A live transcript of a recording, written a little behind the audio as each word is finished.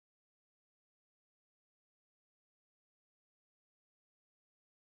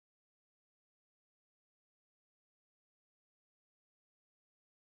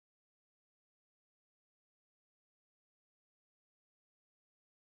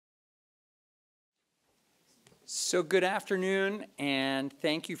So good afternoon, and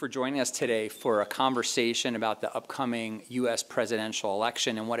thank you for joining us today for a conversation about the upcoming U.S. presidential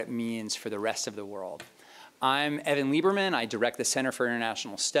election and what it means for the rest of the world. I'm Evan Lieberman. I direct the Center for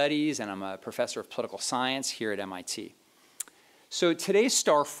International Studies, and I'm a professor of political science here at MIT. So today's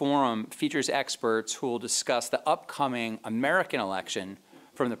Starr Forum features experts who will discuss the upcoming American election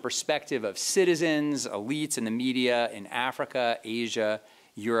from the perspective of citizens, elites, and the media in Africa, Asia,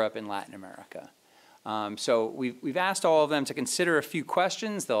 Europe, and Latin America. So we've asked all of them to consider a few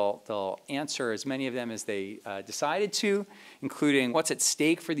questions. They'll answer as many of them as they decided to, including what's at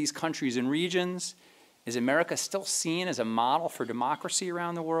stake for these countries and regions? Is America still seen as a model for democracy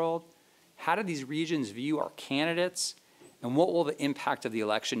around the world? How do these regions view our candidates? And what will the impact of the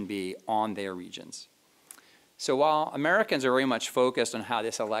election be on their regions? So while Americans are very much focused on how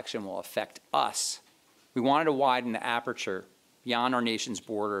this election will affect us, we wanted to widen the aperture beyond our nation's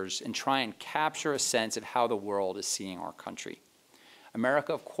borders and try and capture a sense of how the world is seeing our country.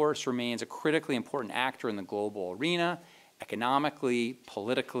 America, of course, remains a critically important actor in the global arena, economically,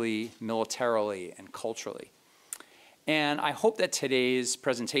 politically, militarily, and culturally. And I hope that today's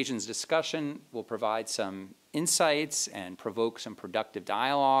presentation's discussion will provide some insights and provoke some productive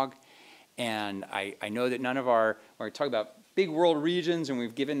dialogue. And I know that none of when we talk about big world regions and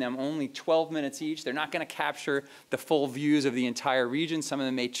we've given them only 12 minutes each, they're not going to capture the full views of the entire region. Some of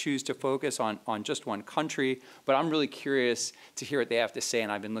them may choose to focus on just one country, but I'm really curious to hear what they have to say,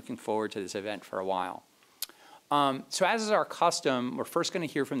 and I've been looking forward to this event for a while. So as is our custom, we're first going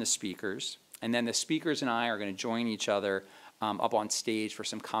to hear from the speakers, and then the speakers and I are going to join each other up on stage for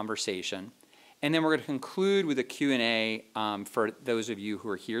some conversation. And then we're going to conclude with a Q&A for those of you who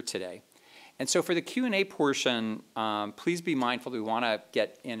are here today. And so for the Q&A portion, please be mindful that we want to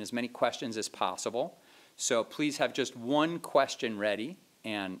get in as many questions as possible. So please have just one question ready,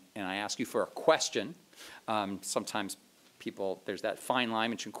 and I ask you for a question. Sometimes there's that fine line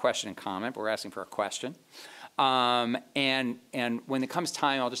between question and comment, but we're asking for a question. And when it comes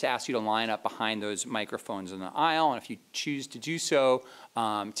time, I'll just ask you to line up behind those microphones in the aisle, and if you choose to do so,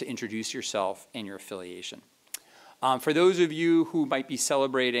 to introduce yourself and your affiliation. For those of you who might be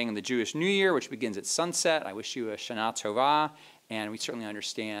celebrating the Jewish New Year, which begins at sunset, I wish you a Shana Tova, and we certainly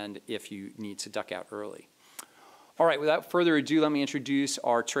understand if you need to duck out early. All right, without further ado, let me introduce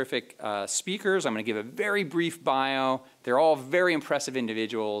our terrific speakers. I'm going to give a very brief bio. They're all very impressive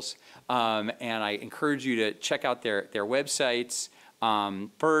individuals, and I encourage you to check out their websites.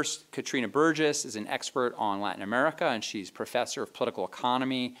 First, Katrina Burgess is an expert on Latin America, and she's professor of political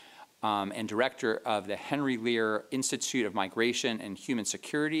economy and director of the Henry Leir Institute of Migration and Human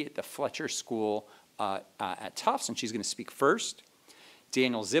Security at the Fletcher School at Tufts, and she's going to speak first.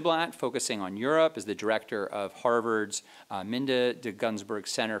 Daniel Ziblatt, focusing on Europe, is the director of Harvard's Minda de Gunsberg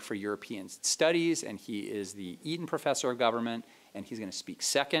Center for European Studies, and he is the Eaton Professor of Government, and he's going to speak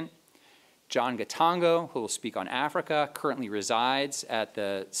second. John Gatango, who will speak on Africa, currently resides at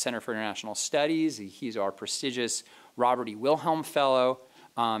the Center for International Studies. He's our prestigious Robert E. Wilhelm Fellow,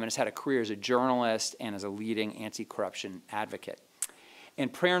 and has had a career as a journalist and as a leading anti-corruption advocate.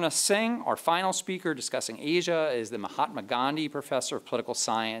 And Prerna Singh, our final speaker discussing Asia, is the Mahatma Gandhi Professor of Political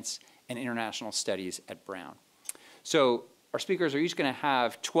Science and International Studies at Brown. So our speakers are each going to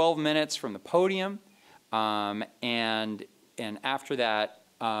have 12 minutes from the podium, and after that,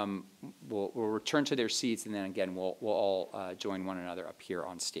 we'll return to their seats, and then again, we'll all join one another up here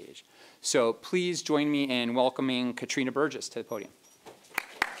on stage. So please join me in welcoming Katrina Burgess to the podium.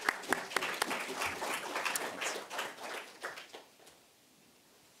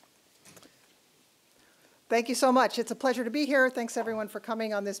 Thank you so much. It's a pleasure to be here. Thanks everyone for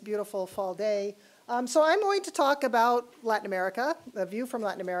coming on this beautiful fall day. So I'm going to talk about Latin America, a view from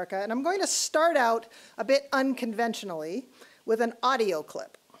Latin America, and I'm going to start out a bit unconventionally with an audio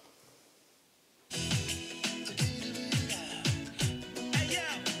clip.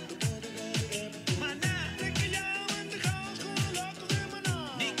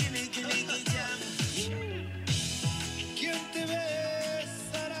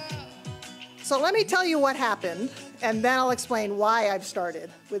 So let me tell you what happened, and then I'll explain why I've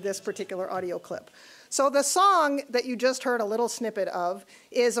started with this particular audio clip. So the song that you just heard a little snippet of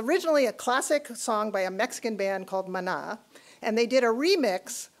is originally a classic song by a Mexican band called Maná, and they did a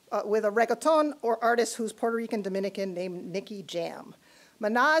remix with a reggaeton or artist who's Puerto Rican Dominican named Nicky Jam.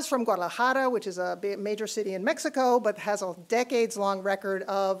 Maná is from Guadalajara, which is a major city in Mexico, but has a decades-long record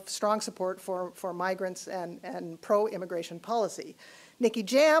of strong support for migrants and pro-immigration policy. Nicky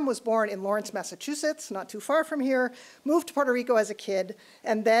Jam was born in Lawrence, Massachusetts, not too far from here, moved to Puerto Rico as a kid,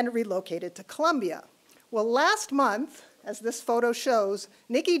 and then relocated to Colombia. Well, last month, as this photo shows,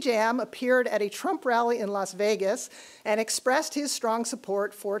 Nicky Jam appeared at a Trump rally in Las Vegas and expressed his strong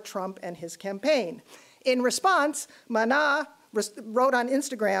support for Trump and his campaign. In response, Mana wrote on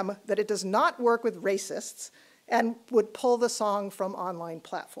Instagram that it does not work with racists and would pull the song from online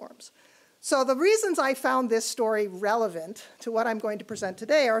platforms. So the reasons I found this story relevant to what I'm going to present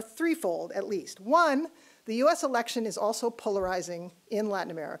today are threefold, at least. One, the US election is also polarizing in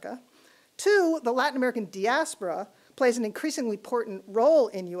Latin America. Two, the Latin American diaspora plays an increasingly important role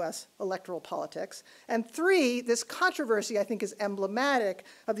in US electoral politics. And three, this controversy, I think, is emblematic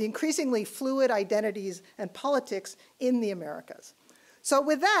of the increasingly fluid identities and politics in the Americas. So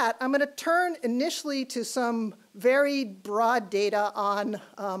with that, I'm going to turn initially to some very broad data on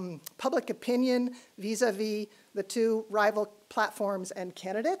public opinion vis-a-vis the two rival platforms and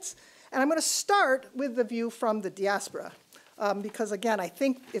candidates. And I'm going to start with the view from the diaspora, because again, I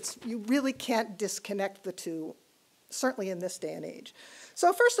think you really can't disconnect the two, certainly in this day and age.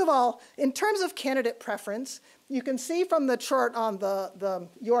 So first of all, in terms of candidate preference, you can see from the chart on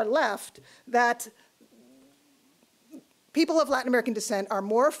your left that people of Latin American descent are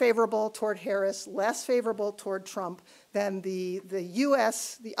more favorable toward Harris, less favorable toward Trump than the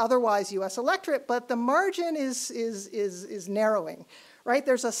otherwise US electorate, but the margin is narrowing, right?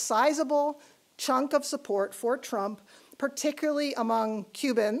 There's a sizable chunk of support for Trump, particularly among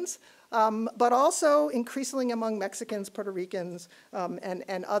Cubans, but also increasingly among Mexicans, Puerto Ricans,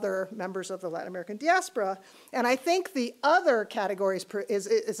 and other members of the Latin American diaspora. And I think the other category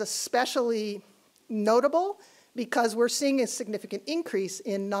is especially notable because we're seeing a significant increase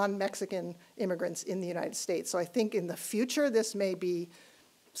in non-Mexican immigrants in the United States. So I think in the future, this may be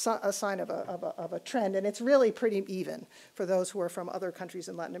a sign of a trend, and it's really pretty even for those who are from other countries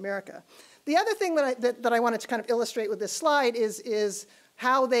in Latin America. The other thing that I wanted to kind of illustrate with this slide is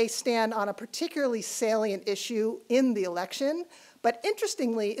how they stand on a particularly salient issue in the election. But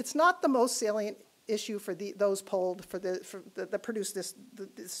interestingly, it's not the most salient issue for those polled that produced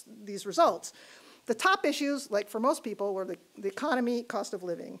these results. The top issues, like for most people, were the economy, cost of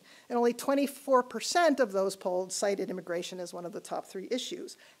living, and only 24% of those polled cited immigration as one of the top three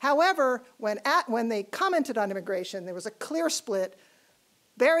issues. However, when they commented on immigration, there was a clear split,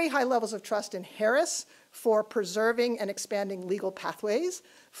 very high levels of trust in Harris for preserving and expanding legal pathways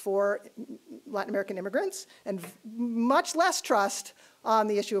for Latin American immigrants, and much less trust on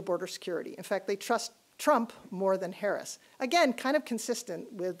the issue of border security. In fact, they trust Trump more than Harris. Again, kind of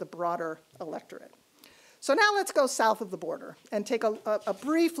consistent with the broader electorate. So now let's go south of the border and take a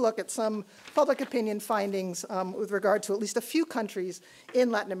brief look at some public opinion findings with regard to at least a few countries in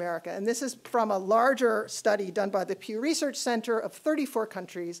Latin America. And this is from a larger study done by the Pew Research Center of 34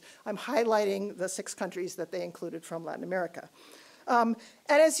 countries. I'm highlighting the 6 countries that they included from Latin America. And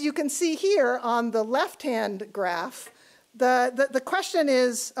as you can see here on the left-hand graph, the question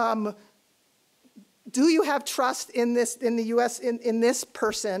is, do you have trust in the U.S., in this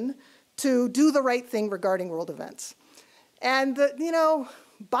person to do the right thing regarding world events? And,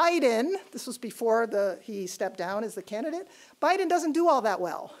 Biden, this was before he stepped down as the candidate, Biden doesn't do all that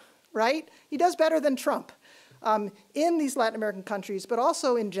well, right? He does better than Trump in these Latin American countries, but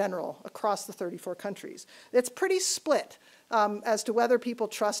also in general across the 34 countries. It's pretty split as to whether people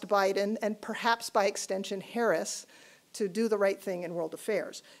trust Biden and perhaps by extension Harris to do the right thing in world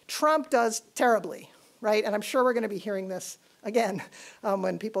affairs. Trump does terribly, right? And I'm sure we're going to be hearing this again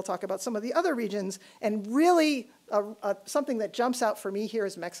when people talk about some of the other regions. And really, something that jumps out for me here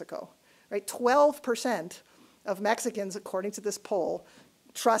is Mexico, right? 12% of Mexicans, according to this poll,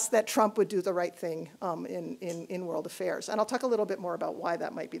 trust that Trump would do the right thing in world affairs. And I'll talk a little bit more about why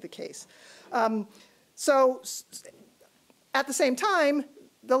that might be the case. So at the same time,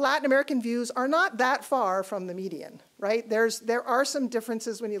 the Latin American views are not that far from the median, right? There are some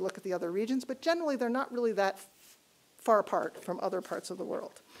differences when you look at the other regions, but generally they're not really that far apart from other parts of the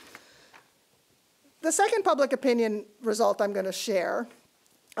world. The second public opinion result I'm going to share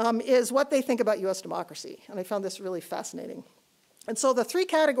is what they think about US democracy, and I found this really fascinating. And so the 3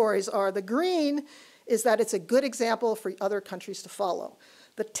 categories are: the green is that it's a good example for other countries to follow.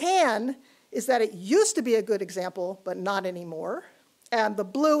 The tan is that it used to be a good example, but not anymore. And the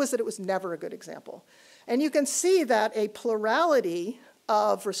blue is that it was never a good example. And you can see that a plurality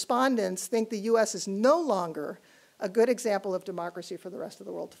of respondents think the US is no longer a good example of democracy for the rest of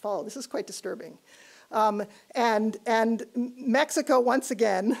the world to follow. This is quite disturbing. And Mexico, once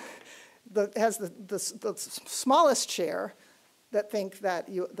again, has the smallest share that think that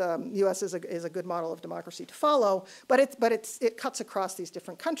the US is a good model of democracy to follow, but it cuts across these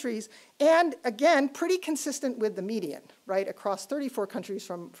different countries, and again, pretty consistent with the median, right, across 34 countries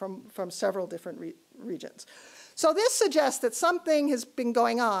from several different regions. So this suggests that something has been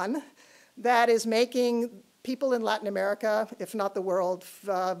going on that is making people in Latin America, if not the world,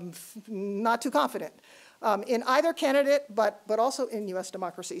 not too confident in either candidate, but also in US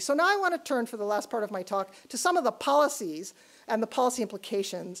democracy. So now I want to turn for the last part of my talk to some of the policies and the policy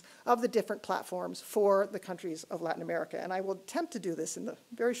implications of the different platforms for the countries of Latin America. And I will attempt to do this in the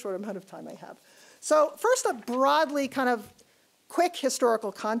very short amount of time I have. So first, a broadly kind of quick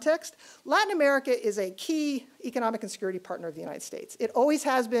historical context. Latin America is a key economic and security partner of the United States. It always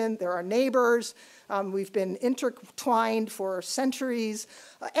has been. There are neighbors. We've been intertwined for centuries.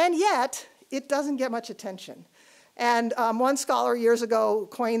 And yet, it doesn't get much attention. And one scholar years ago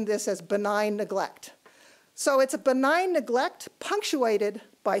coined this as benign neglect. So it's a benign neglect punctuated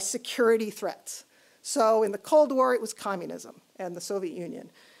by security threats. So in the Cold War, it was communism and the Soviet Union.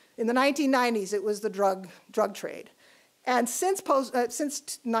 In the 1990s, it was the drug trade. And since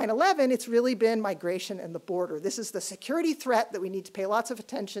 9/11, it's really been migration and the border. This is the security threat that we need to pay lots of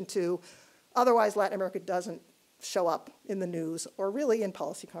attention to. Otherwise, Latin America doesn't show up in the news or really in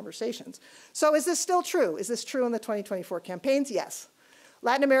policy conversations. So is this still true? Is this true in the 2024 campaigns? Yes.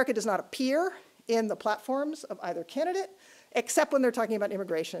 Latin America does not appear in the platforms of either candidate, except when they're talking about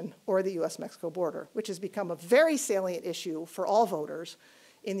immigration or the US-Mexico border, which has become a very salient issue for all voters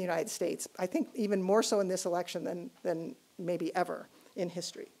in the United States. I think even more so in this election than maybe ever in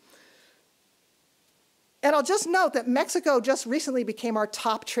history. And I'll just note that Mexico just recently became our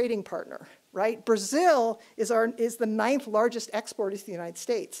top trading partner, right? Brazil is the 9th largest exporter to the United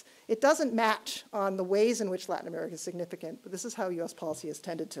States. It doesn't match on the ways in which Latin America is significant, but this is how US policy has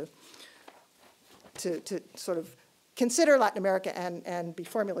tended to sort of consider Latin America and be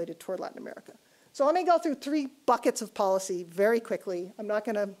formulated toward Latin America. So let me go through 3 buckets of policy very quickly. I'm not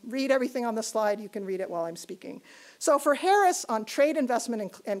going to read everything on the slide. You can read it while I'm speaking. So for Harris on trade,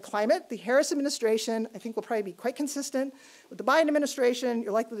 investment, and climate, the Harris administration, I think, will probably be quite consistent with the Biden administration.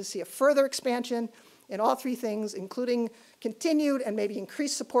 You're likely to see a further expansion in all 3 things, including continued and maybe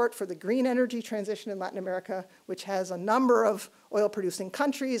increased support for the green energy transition in Latin America, which has a number of oil-producing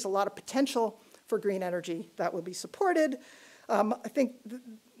countries, a lot of potential for green energy that will be supported. I think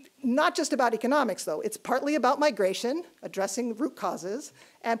not just about economics, though. It's partly about migration, addressing root causes,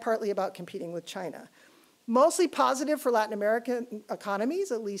 and partly about competing with China. Mostly positive for Latin American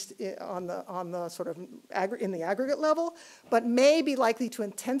economies, at least on the sort of in the aggregate level, but may be likely to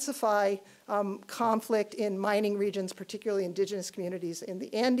intensify conflict in mining regions, particularly indigenous communities in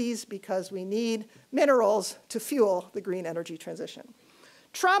the Andes, because we need minerals to fuel the green energy transition.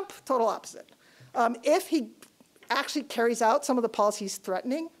 Trump, total opposite. If he actually carries out some of the policies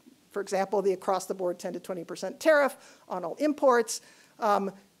threatening, for example, the across-the-board 10 to 20% tariff on all imports,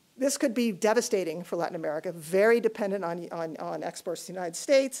 this could be devastating for Latin America, very dependent on exports to the United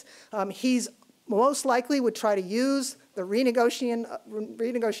States. He's most likely would try to use the renegotiation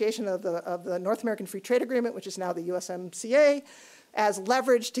of the North American Free Trade Agreement, which is now the USMCA, as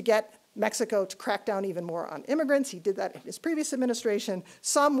leverage to get Mexico to crack down even more on immigrants. He did that in his previous administration.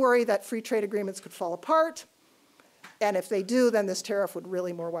 Some worry that free trade agreements could fall apart. And if they do, then this tariff would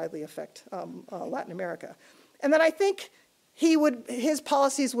really more widely affect Latin America. And then I think his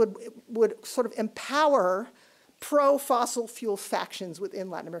policies would sort of empower pro-fossil fuel factions within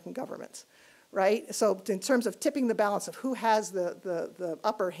Latin American governments, right? So in terms of tipping the balance of who has the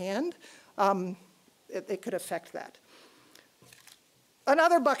upper hand, it could affect that.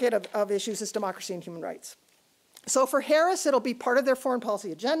 Another bucket of issues is democracy and human rights. So for Harris, it'll be part of their foreign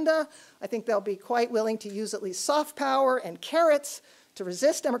policy agenda. I think they'll be quite willing to use at least soft power and carrots to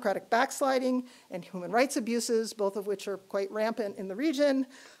resist democratic backsliding and human rights abuses, both of which are quite rampant in the region.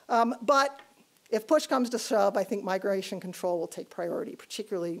 But if push comes to shove, I think migration control will take priority,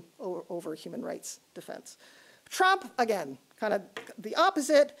 particularly over human rights defense. Trump, again, kind of the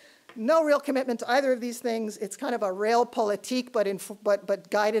opposite. No real commitment to either of these things. It's kind of a realpolitik, but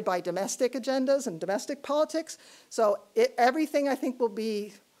guided by domestic agendas and domestic politics. So everything, I think, will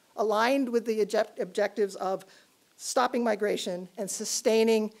be aligned with the objectives of stopping migration and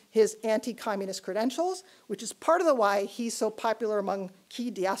sustaining his anti-communist credentials, which is part of the why he's so popular among key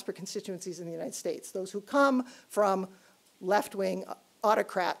diaspora constituencies in the United States, those who come from left-wing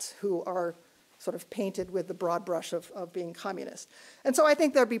autocrats who are sort of painted with the broad brush of being communist. And so I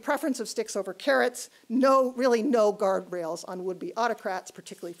think there'd be preference of sticks over carrots, really no guardrails on would-be autocrats,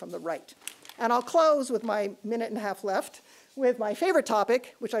 particularly from the right. And I'll close with my minute and a half left with my favorite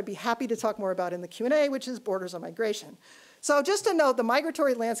topic, which I'd be happy to talk more about in the Q&A, which is borders on migration. So just to note, the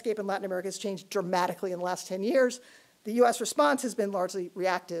migratory landscape in Latin America has changed dramatically in the last 10 years. The US response has been largely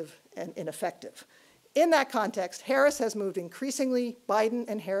reactive and ineffective. In that context, Harris has moved increasingly, Biden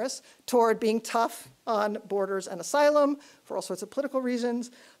and Harris, toward being tough on borders and asylum for all sorts of political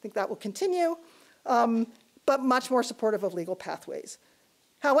reasons. I think that will continue, but much more supportive of legal pathways.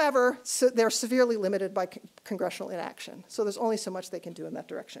 However, they're severely limited by congressional inaction. So there's only so much they can do in that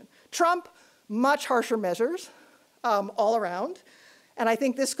direction. Trump, much harsher measures all around. And I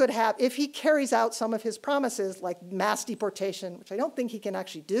think this could have, if he carries out some of his promises, like mass deportation, which I don't think he can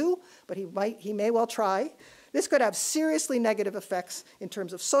actually do, but he may well try, this could have seriously negative effects in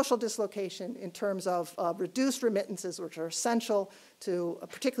terms of social dislocation, in terms of reduced remittances, which are essential to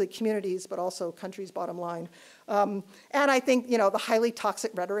particularly communities, but also countries' bottom line. And I think, you know, the highly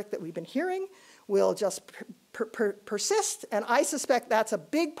toxic rhetoric that we've been hearing will just persist. And I suspect that's a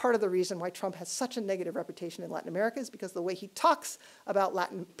big part of the reason why Trump has such a negative reputation in Latin America, is because the way he talks about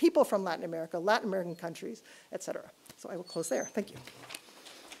people from Latin America, Latin American countries, et cetera. So I will close there. Thank you.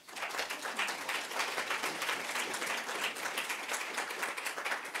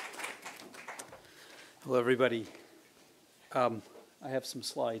 Hello, everybody. I have some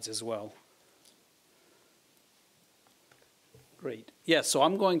slides as well. Great. Yeah, so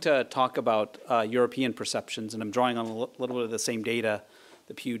I'm going to talk about European perceptions, and I'm drawing on a little bit of the same data,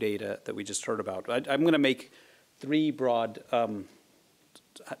 the Pew data that we just heard about. I'm going to make three broad,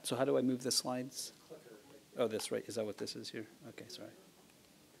 so how do I move the slides? Oh, this, right? Is that what this is here? Okay, sorry.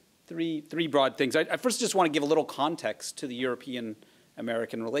 Three broad things. I first just want to give a little context to the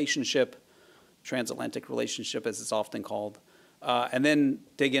European-American relationship, transatlantic relationship, as it's often called, and then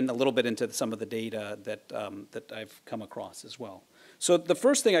dig in a little bit into some of the data that I've come across as well. So the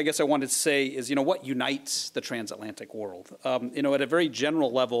first thing I guess I wanted to say is, you know, what unites the transatlantic world? You know, at a very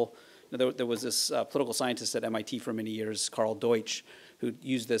general level, there was this political scientist at MIT for many years, Karl Deutsch, who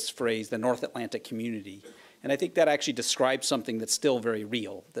used this phrase, the North Atlantic community. And I think that actually describes something that's still very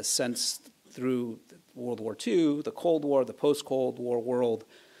real, the sense through World War II, the Cold War, the post-Cold War world,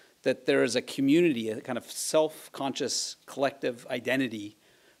 that there is a community, a kind of self-conscious collective identity,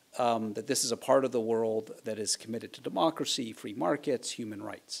 that this is a part of the world that is committed to democracy, free markets, human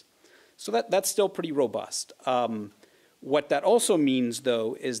rights. So that's still pretty robust. What that also means,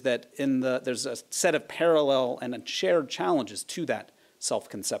 though, is that there's a set of parallel and shared challenges to that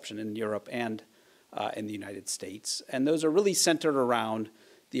self-conception in Europe and in the United States. And those are really centered around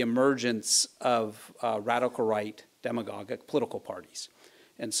the emergence of radical right demagogic political parties.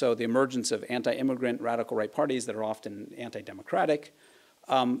 And so the emergence of anti-immigrant radical right parties that are often anti-democratic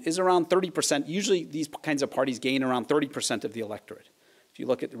is around 30%. Usually these kinds of parties gain around 30% of the electorate. If you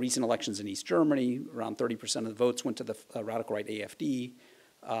look at the recent elections in East Germany, around 30% of the votes went to the radical right AfD.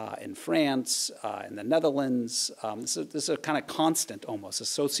 In France, in the Netherlands, this is a kind of constant almost, a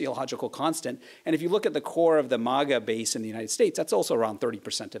sociological constant. And if you look at the core of the MAGA base in the United States, that's also around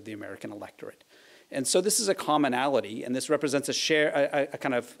 30% of the American electorate. And so this is a commonality, and this represents a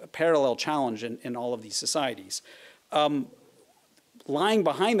kind of parallel challenge in all of these societies. Lying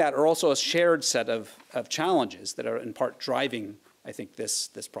behind that are also a shared set of challenges that are in part driving, I think, this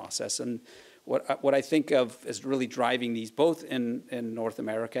process. And what I think of as really driving these, both in North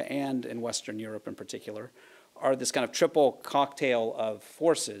America and in Western Europe in particular, are this kind of triple cocktail of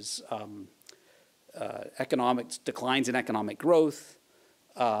forces, economic declines in economic growth,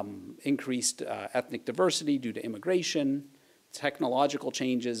 increased ethnic diversity due to immigration, technological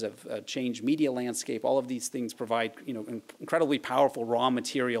changes of changed media landscape. All of these things provide, you know, incredibly powerful raw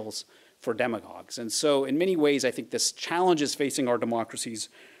materials for demagogues. And so in many ways, I think this challenges facing our democracies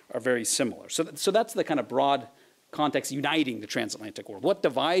are very similar. So that's the kind of broad context uniting the transatlantic world. What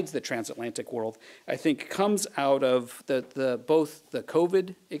divides the transatlantic world, I think, comes out of both the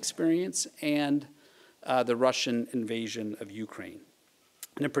COVID experience and the Russian invasion of Ukraine.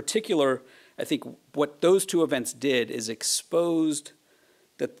 And in particular, I think what those two events did is exposed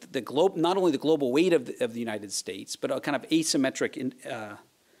not only the global weight of the United States, but a kind of asymmetric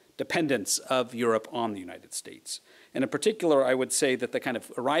dependence of Europe on the United States. And in particular, I would say that the kind of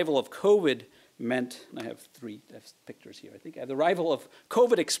arrival of COVID meant, and I have pictures here, I think. The arrival of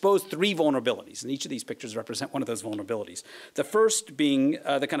COVID exposed three vulnerabilities, and each of these pictures represent one of those vulnerabilities. The first being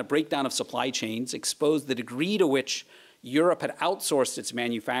the kind of breakdown of supply chains exposed the degree to which Europe had outsourced its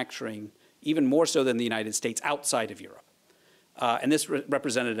manufacturing, even more so than the United States, outside of Europe. And this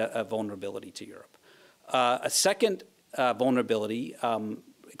represented a vulnerability to Europe. A second vulnerability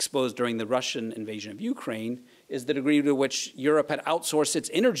exposed during the Russian invasion of Ukraine is the degree to which Europe had outsourced its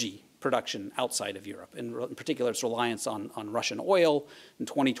energy production outside of Europe, in particular its reliance on Russian oil. In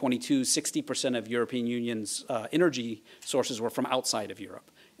 2022, 60% of European Union's energy sources were from outside of Europe,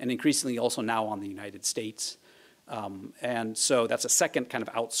 and increasingly also now on the United States. And so that's a second kind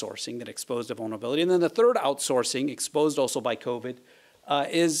of outsourcing that exposed a vulnerability. And then the third outsourcing, exposed also by COVID,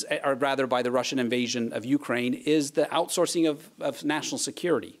 or rather by the Russian invasion of Ukraine, is the outsourcing of national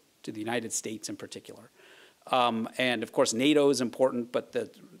security to the United States in particular. And of course, NATO is important, but the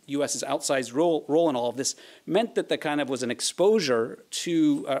U.S.'s outsized role in all of this meant that there kind of was an exposure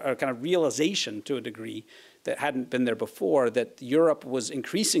to a kind of realization to a degree that hadn't been there before, that Europe was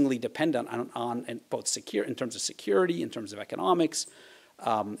increasingly dependent on both in terms of security, in terms of economics,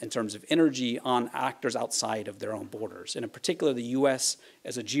 in terms of energy, on actors outside of their own borders. And in particular, the U.S.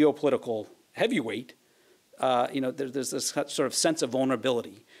 as a geopolitical heavyweight, there's this sort of sense of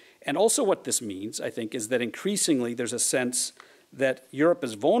vulnerability. And also what this means, I think, is that increasingly there's a sense that Europe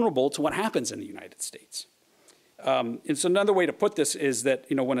is vulnerable to what happens in the United States. And so another way to put this is that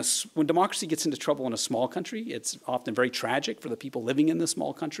when democracy gets into trouble in a small country, it's often very tragic for the people living in the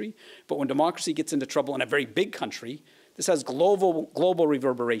small country. But when democracy gets into trouble in a very big country, this has global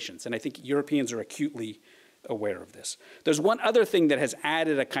reverberations. And I think Europeans are acutely aware of this. There's one other thing that has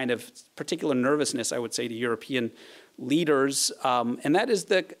added a kind of particular nervousness, I would say, to European leaders, and that is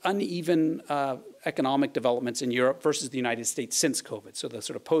the uneven economic developments in Europe versus the United States since COVID, so the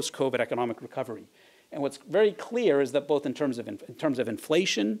sort of post-COVID economic recovery. And what's very clear is that both in terms of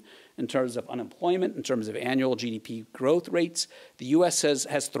inflation, in terms of unemployment, in terms of annual GDP growth rates, the U.S.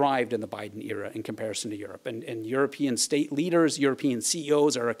 has thrived in the Biden era in comparison to Europe. And European state leaders, European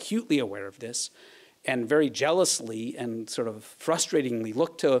CEOs are acutely aware of this and very jealously and sort of frustratingly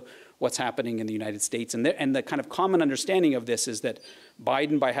look to what's happening in the United States. And the kind of common understanding of this is that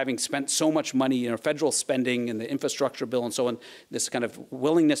Biden, by having spent so much money in federal spending and the infrastructure bill and so on, this kind of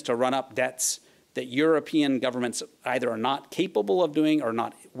willingness to run up debts that European governments either are not capable of doing or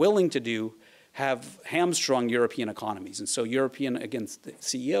not willing to do, have hamstrung European economies. And so European, again,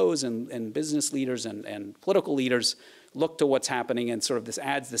 CEOs and business leaders and political leaders look to what's happening, and sort of this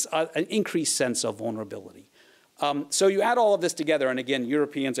adds this an increased sense of vulnerability. So you add all of this together, and again,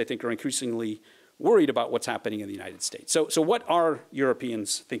 Europeans, I think, are increasingly worried about what's happening in the United States. So what are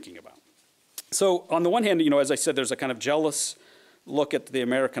Europeans thinking about? So on the one hand, as I said, there's a kind of jealous look at the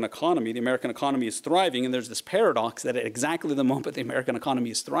American economy. The American economy is thriving, and there's this paradox that at exactly the moment the American economy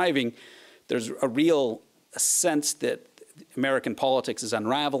is thriving, there's a real sense that American politics is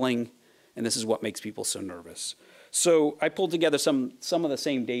unraveling, and this is what makes people so nervous. So I pulled together some of the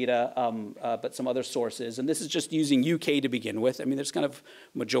same data, but some other sources, and this is just using UK to begin with. I mean, there's kind of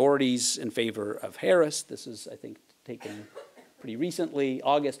majorities in favor of Harris. This is, I think, taken pretty recently,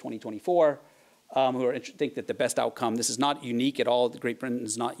 August 2024, who think that the best outcome, this is not unique at all. Great Britain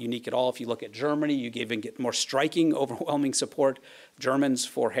is not unique at all. If you look at Germany, you even get more striking, overwhelming support. Germans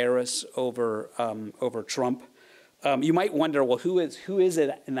for Harris over Trump. You might wonder, well, who is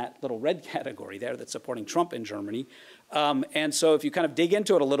it in that little red category there that's supporting Trump in Germany? And so if you kind of dig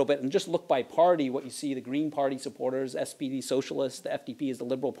into it a little bit and just look by party, what you see, the Green Party supporters, SPD Socialists, the FDP is the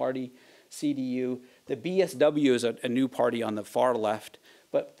Liberal Party, CDU. The BSW is a new party on the far left.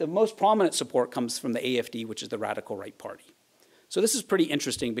 But the most prominent support comes from the AfD, which is the radical right party. So this is pretty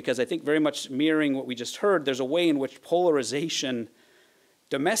interesting because I think very much mirroring what we just heard, there's a way in which polarization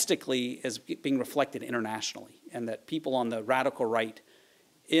domestically is being reflected internationally, and that people on the radical right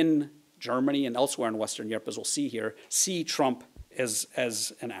in Germany and elsewhere in Western Europe, as we'll see here, see Trump as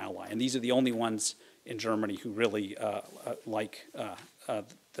an ally. And these are the only ones in Germany who really like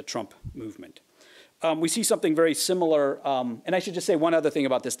the Trump movement. We see something very similar, and I should just say one other thing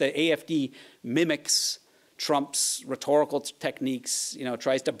about this. The AfD mimics Trump's rhetorical techniques,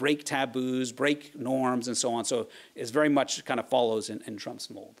 tries to break taboos, break norms, and so on. So it very much kind of follows in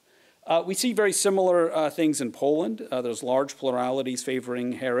Trump's mold. We see very similar things in Poland. There's large pluralities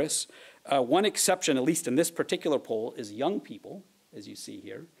favoring Harris. One exception, at least in this particular poll, is young people, as you see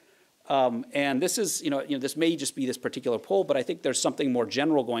here. And this is, this may just be this particular poll, but I think there's something more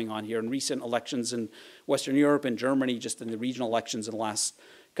general going on here. In recent elections in Western Europe and Germany, just in the regional elections in the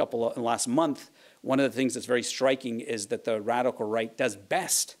last month, one of the things that's very striking is that the radical right does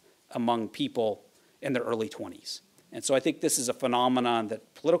best among people in their early 20s. And so I think this is a phenomenon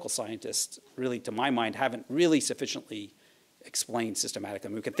that political scientists really, to my mind, haven't really sufficiently explained systematically. I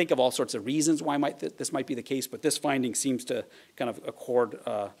mean, we can think of all sorts of reasons why this might be the case, but this finding seems to kind of accord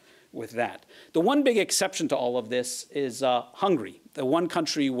with that. The one big exception to all of this is Hungary, the one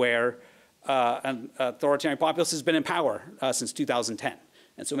country where an authoritarian populace has been in power since 2010.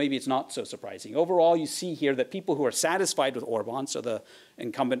 And so maybe it's not so surprising. Overall, you see here that people who are satisfied with Orban, so the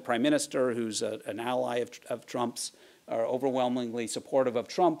incumbent prime minister who's an ally of Trump's, are overwhelmingly supportive of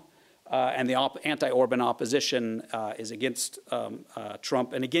Trump, and the anti-Orban opposition is against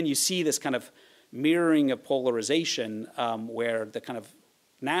Trump. And again, you see this kind of mirroring of polarization where the kind of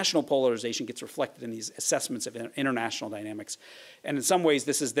national polarization gets reflected in these assessments of international dynamics. And in some ways,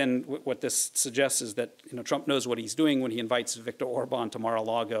 this is then what this suggests is that Trump knows what he's doing when he invites Viktor Orban to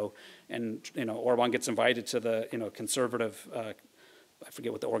Mar-a-Lago, and Orban gets invited to the conservative. I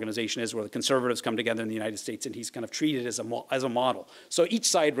forget what the organization is where the conservatives come together in the United States, and he's kind of treated as a model. So each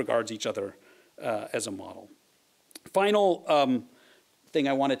side regards each other as a model. Final thing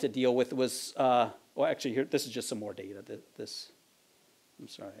I wanted to deal with was well, actually, here this is just some more data. I'm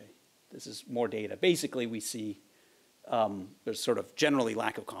sorry, this is more data. Basically, we see there's sort of generally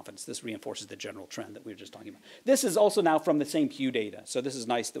lack of confidence. This reinforces the general trend that we were just talking about. This is also now from the same Pew data. So this is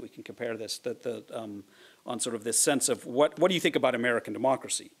nice that we can compare this on sort of this sense of what do you think about American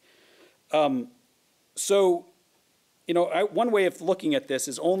democracy? So, one way of looking at this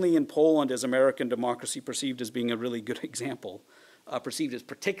is only in Poland is American democracy perceived as being a really good example, perceived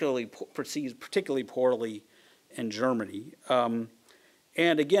particularly poorly in Germany.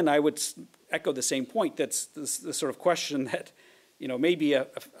 And again, I would echo the same point. That's the sort of question that, maybe a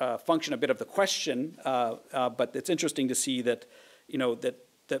function a bit of the question, but it's interesting to see that,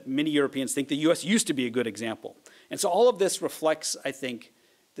 that many Europeans think the U.S. used to be a good example. And so all of this reflects, I think,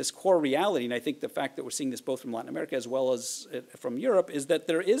 this core reality. And I think the fact that we're seeing this both from Latin America as well as from Europe is that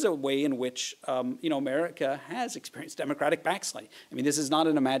there is a way in which, America has experienced democratic backsliding. I mean, this is not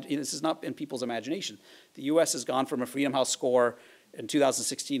in people's imagination. The U.S. has gone from a Freedom House score in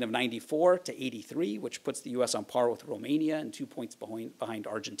 2016 of 94 to 83, which puts the U.S. on par with Romania and 2 points behind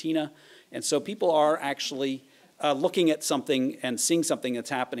Argentina. And so people are actually looking at something and seeing something that's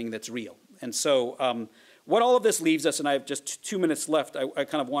happening that's real. And so what all of this leaves us, and I have just 2 minutes left, I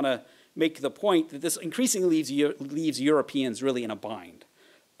kind of want to make the point that this increasingly leaves Europeans really in a bind.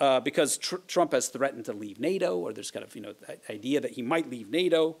 Because Trump has threatened to leave NATO, or there's kind of the idea that he might leave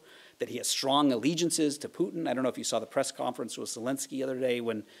NATO, that he has strong allegiances to Putin. I don't know if you saw the press conference with Zelensky the other day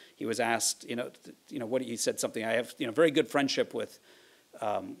when he was asked, what he said something. I have very good friendship with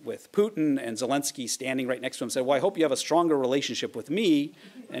Putin, and Zelensky standing right next to him said, "Well, I hope you have a stronger relationship with me."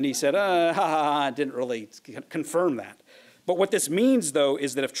 And he said, didn't really confirm that. But what this means, though,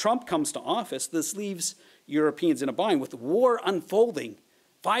 is that if Trump comes to office, this leaves Europeans in a bind with the war unfolding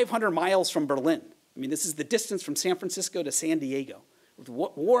 500 miles from Berlin. I mean, this is the distance from San Francisco to San Diego. With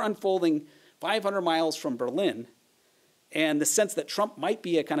war unfolding 500 miles from Berlin, and the sense that Trump might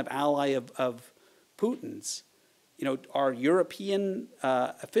be a kind of ally of Putin's, are European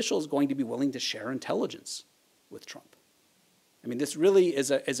officials going to be willing to share intelligence with Trump? I mean, this really is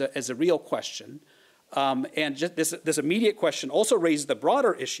a real question. And just this immediate question also raises the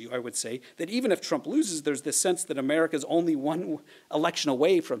broader issue, I would say, that even if Trump loses, there's this sense that America is only one election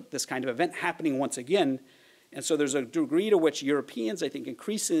away from this kind of event happening once again. And so there's a degree to which Europeans, I think,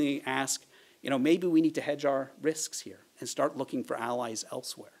 increasingly ask, maybe we need to hedge our risks here and start looking for allies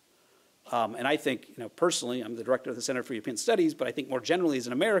elsewhere. And I think, personally, I'm the director of the Center for European Studies, but I think more generally as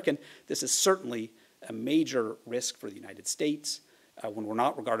an American, this is certainly a major risk for the United States when we're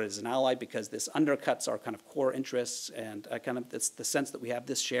not regarded as an ally, because this undercuts our kind of core interests and kind of the sense that we have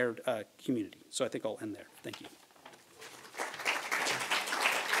this shared community. So I think I'll end there. Thank you.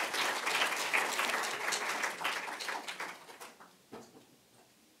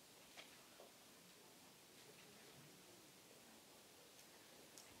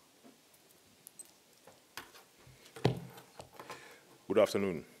 Good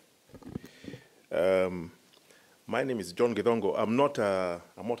afternoon. My name is John Githongo. I'm not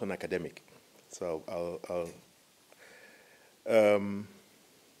an academic, so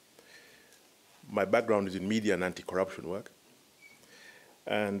my background is in media and anti-corruption work,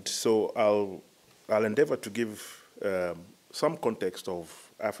 and so I'll endeavor to give some context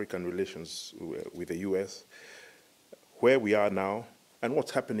of African relations with the U.S., where we are now, and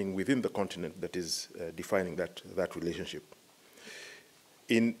what's happening within the continent that is defining that relationship.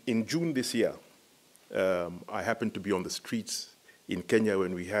 In June this year, I happened to be on the streets in Kenya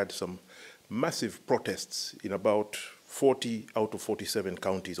when we had some massive protests in about 40 out of 47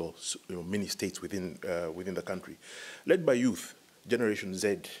 counties or many states within the country, led by youth, Generation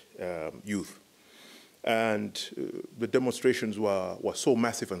Z youth. And the demonstrations were so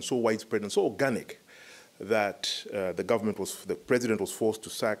massive and so widespread and so organic that the president was forced to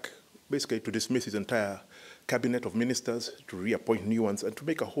sack, basically to dismiss his entire cabinet of ministers, to reappoint new ones, and to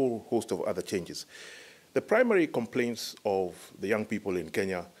make a whole host of other changes. The primary complaints of the young people in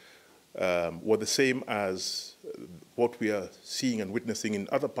Kenya were the same as what we are seeing and witnessing in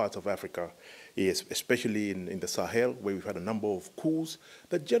other parts of Africa, especially in the Sahel, where we've had a number of coups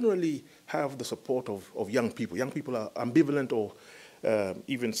that generally have the support of young people. Young people are ambivalent or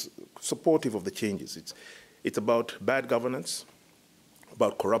even supportive of the changes. It's about bad governance,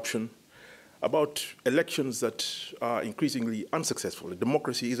 about corruption, about elections that are increasingly unsuccessful.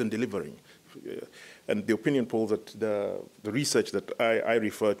 Democracy isn't delivering. And the opinion polls that the research that I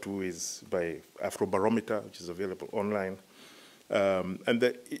refer to is by Afrobarometer, which is available online, and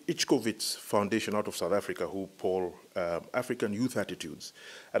the Ichkovitz Foundation out of South Africa, who poll African youth attitudes.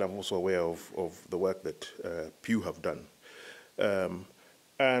 And I'm also aware of the work that Pew have done.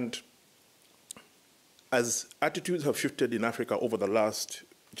 And as attitudes have shifted in Africa over the last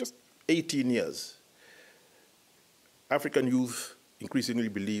just 18 years, African youth increasingly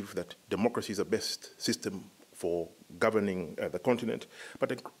believe that democracy is the best system for governing the continent,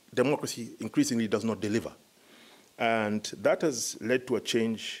 but democracy increasingly does not deliver. And that has led to a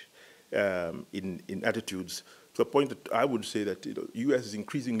change in attitudes, to the point that I would say that the US is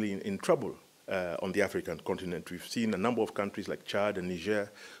increasingly in trouble on the African continent. We've seen a number of countries like Chad and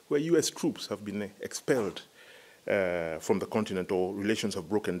Niger where US troops have been expelled from the continent, or relations have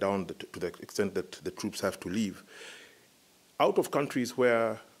broken down to the extent that the troops have to leave. Out of countries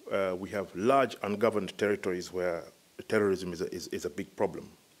where we have large ungoverned territories where terrorism is a big problem.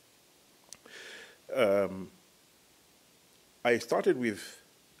 I started with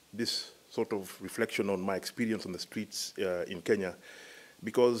this sort of reflection on my experience on the streets in Kenya,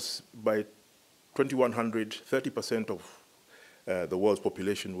 because by 2100, 30% of the world's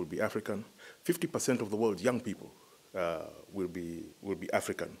population will be African. 50% of the world's young people will be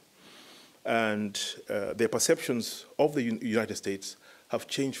African. And their perceptions of the United States have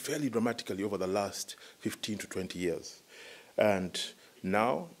changed fairly dramatically over the last 15 to 20 years. And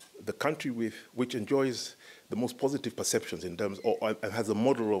now the country which enjoys the most positive perceptions in terms of, and has a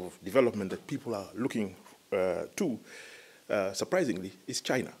model of development that people are looking to, surprisingly, is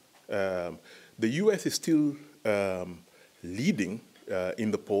China. The US is still leading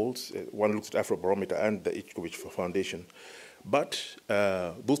in the polls. One looks at Afrobarometer and the Ichkovitz Foundation. But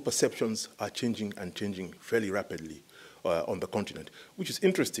those perceptions are changing, and changing fairly rapidly on the continent, which is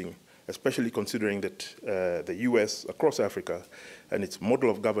interesting, especially considering that the US across Africa and its model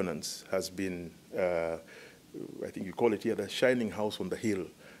of governance has been, I think you call it here, the shining house on the hill,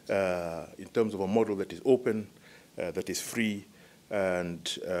 in terms of a model that is open, that is free, and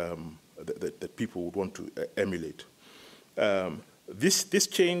that people would want to emulate. This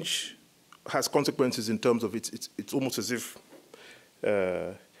change has consequences in terms of it's almost as if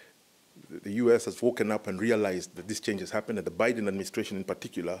the US has woken up and realized that this change has happened, and the Biden administration in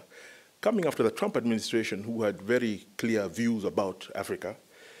particular, coming after the Trump administration, who had very clear views about Africa,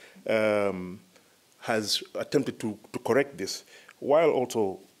 has attempted to correct this, while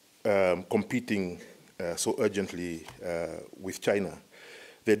also competing so urgently with China.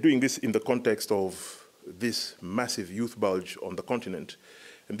 They're doing this in the context of this massive youth bulge on the continent.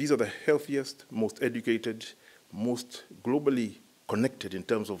 And these are the healthiest, most educated, most globally connected in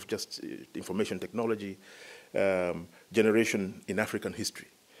terms of just information technology generation in African history.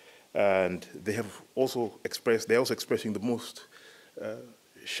 And they have also expressed, they're also expressing the most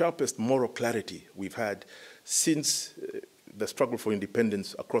sharpest moral clarity we've had since the struggle for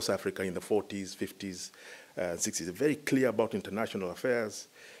independence across Africa in the 40s, 50s, 60s. They're very clear about international affairs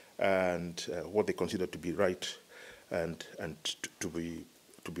and what they consider to be right and to be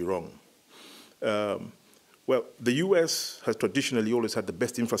wrong. Well, the US has traditionally always had the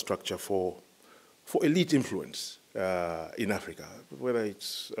best infrastructure for elite influence in Africa, whether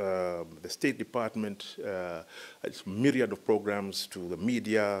it's the State Department, its myriad of programs, to the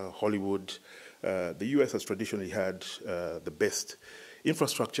media, Hollywood. The US has traditionally had the best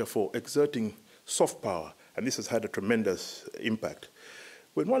infrastructure for exerting soft power, and this has had a tremendous impact.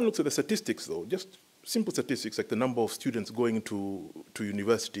 When one looks at the statistics, though, just simple statistics like the number of students going to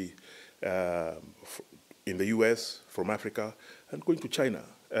university in the US from Africa and going to China.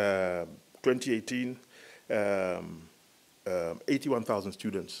 2018, 81,000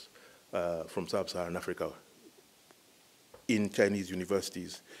 students from sub-Saharan Africa in Chinese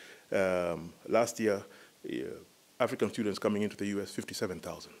universities. Last year, African students coming into the US,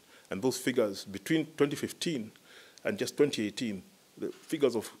 57,000. And those figures, between 2015 and just 2018, the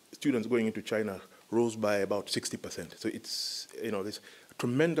figures of students going into China rose by about 60%. So it's, this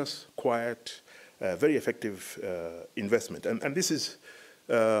tremendous, quiet, very effective investment. And this is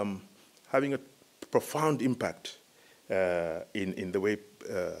having a profound impact in the way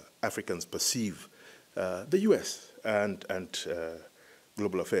Africans perceive the US and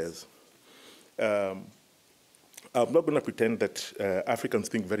global affairs. I'm not going to pretend that Africans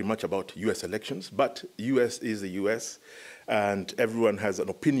think very much about US elections, but US is the US, and everyone has an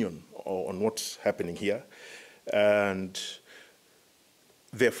opinion on what's happening here. And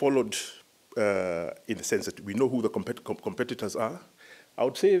they're followed in the sense that we know who the competitors are, I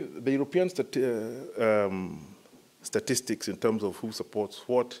would say the European statistics in terms of who supports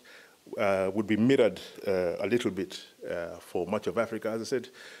what would be mirrored a little bit for much of Africa. As I said,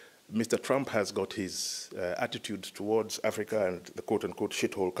 Mr. Trump has got his attitude towards Africa and the quote-unquote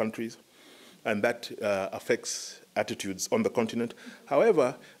shithole countries, and that affects attitudes on the continent.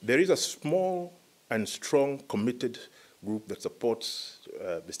 However, there is a small and strong, committed group that supports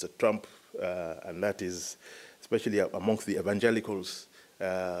Mr. Trump, and that is especially amongst the evangelicals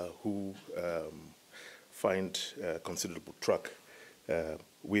who find considerable truck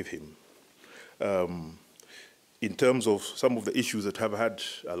with him. In terms of some of the issues that have had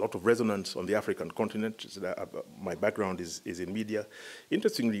a lot of resonance on the African continent, my background is in media.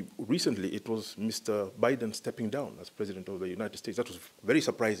 Interestingly, recently it was Mr. Biden stepping down as president of the United States. That was very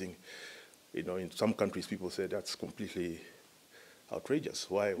surprising. You know, in some countries people say that's completely outrageous.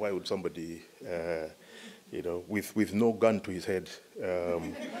 Why would somebody, you know, with no gun to his head,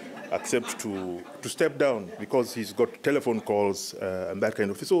 accept to step down because he's got telephone calls and that kind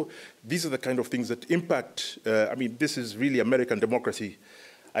of thing. So these are the kind of things that impact, I mean, this is really American democracy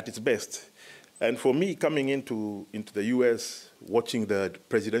at its best. And for me, coming into the US, watching the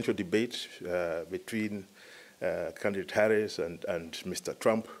presidential debate between candidate Harris and Mr.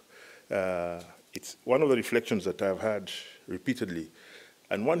 Trump, it's one of the reflections that I've had repeatedly.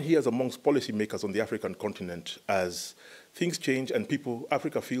 And one hears amongst policymakers on the African continent as things change and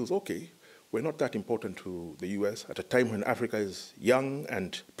Africa feels, okay, we're not that important to the US at a time when Africa is young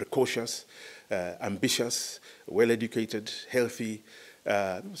and precocious, ambitious, well-educated, healthy.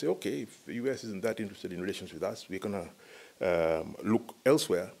 People say, okay, if the US isn't that interested in relations with us, we're going to look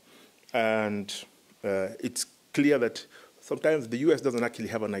elsewhere. And it's clear that sometimes the US doesn't actually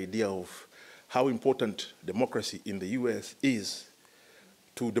have an idea of how important democracy in the US is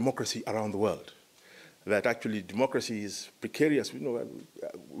to democracy around the world. That actually democracy is precarious. You know,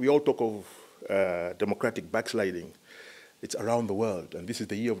 we all talk of democratic backsliding. It's around the world, and this is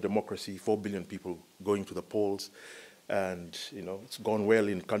the year of democracy, 4 billion people going to the polls. And you know, it's gone well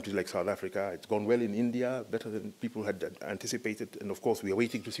in countries like South Africa. It's gone well in India, better than people had anticipated. And of course, we are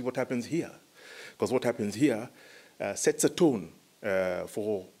waiting to see what happens here. Because what happens here sets a tone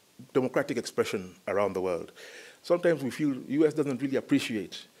for democratic expression around the world. Sometimes we feel the US doesn't really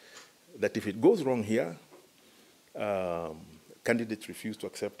appreciate that if it goes wrong here, candidates refuse to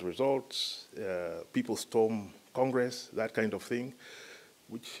accept the results, people storm Congress, that kind of thing,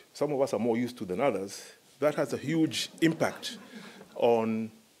 which some of us are more used to than others. That has a huge impact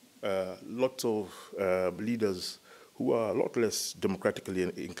on lots of leaders who are a lot less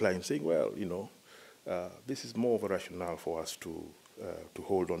democratically inclined, saying, well, you know, this is more of a rationale for us to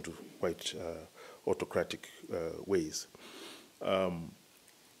hold on to quite autocratic ways.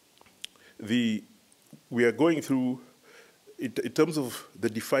 We are going through, in terms of the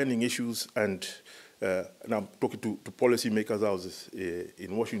defining issues, and I'm talking to policymakers. I was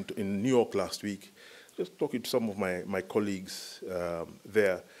in New York last week, just talking to some of my colleagues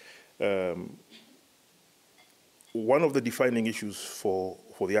there. One of the defining issues for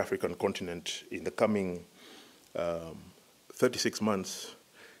the African continent in the coming 36 months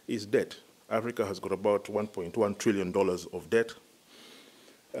is debt. Africa has got about $1.1 trillion of debt.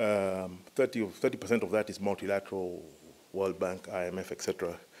 30% of that is multilateral, World Bank, IMF,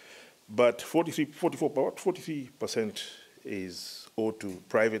 etc. But 43% is owed to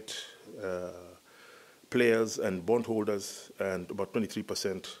private players and bondholders, and about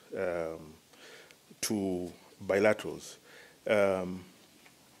 23% to bilaterals.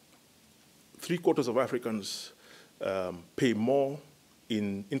 3/4 of Africans pay more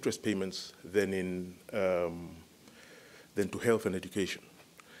in interest payments than to health and education.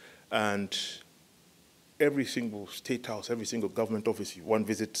 And every single state house, every single government office one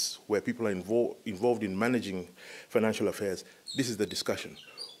visits where people are involved in managing financial affairs, this is the discussion.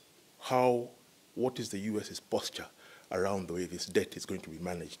 What is the US's posture around the way this debt is going to be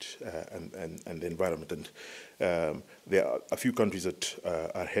managed and the environment? And there are a few countries that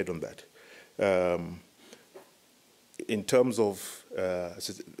are ahead on that. In terms of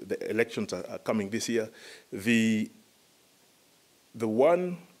the elections are coming this year, the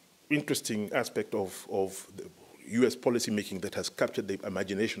one interesting aspect of the US policymaking that has captured the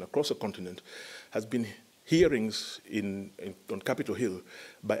imagination across the continent has been hearings on Capitol Hill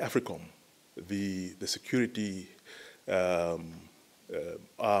by AFRICOM, the security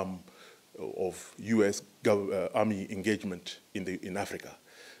arm of US Army engagement in Africa.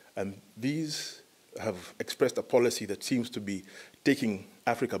 And these have expressed a policy that seems to be taking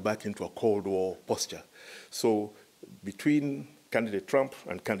Africa back into a Cold War posture. So between candidate Trump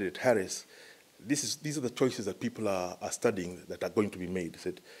and candidate Harris, these are the choices that people are studying that are going to be made. They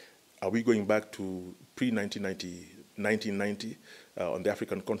said, are we going back to pre-1990 on the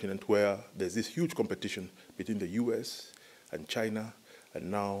African continent, where there's this huge competition between the US and China, and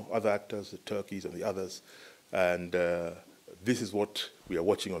now other actors, the Turkeys and the others, and this is what we are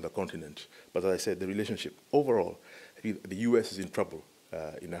watching on the continent. But as I said, the relationship overall, the US is in trouble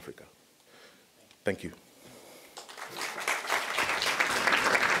in Africa. Thank you.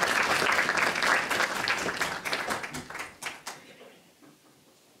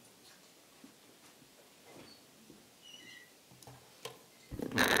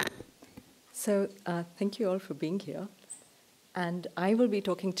 So thank you all for being here. And I will be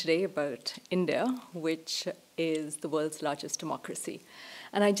talking today about India, which is the world's largest democracy.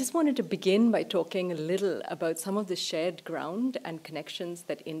 And I just wanted to begin by talking a little about some of the shared ground and connections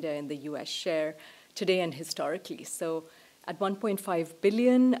that India and the US share today and historically. So at 1.5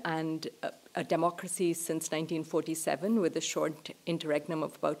 billion and a democracy since 1947 with a short interregnum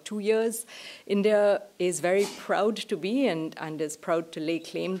of about 2 years, India is very proud to be and is proud to lay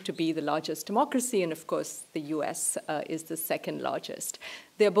claim to be the largest democracy. And of course, the US is the second largest.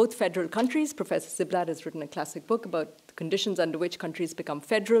 They are both federal countries. Professor Ziblatt has written a classic book about the conditions under which countries become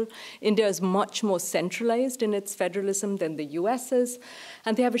federal. India is much more centralized in its federalism than the US is.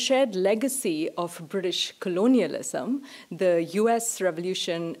 And they have a shared legacy of British colonialism. The US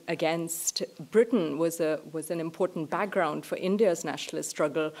revolution against Britain was an important background for India's nationalist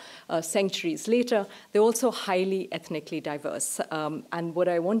struggle centuries later. They're also highly ethnically diverse. And what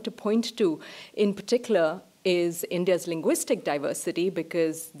I want to point to in particular is India's linguistic diversity,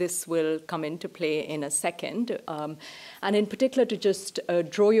 because this will come into play in a second. And in particular, to just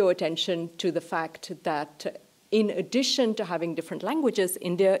draw your attention to the fact that in addition to having different languages,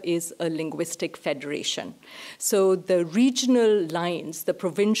 India is a linguistic federation. So the regional lines, the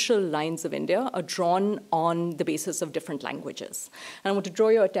provincial lines of India are drawn on the basis of different languages. And I want to draw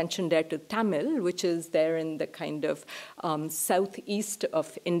your attention there to Tamil, which is there in the kind of southeast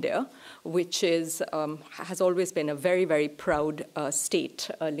of India, which is, has always been a very, very proud state,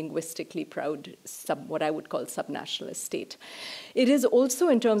 a linguistically proud, what I would call subnationalist state. It is also,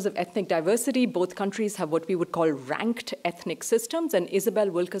 in terms of ethnic diversity, both countries have what we would call ranked ethnic systems, and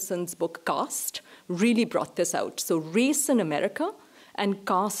Isabel Wilkerson's book Caste really brought this out. So race in America and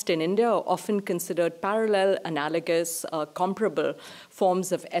caste in India are often considered parallel, analogous, comparable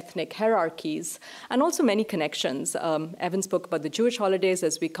forms of ethnic hierarchies, and also many connections. Evan spoke about the Jewish holidays.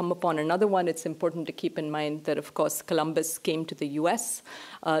 As we come upon another one, it's important to keep in mind that, of course, Columbus came to the US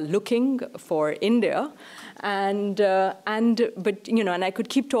looking for India. And I could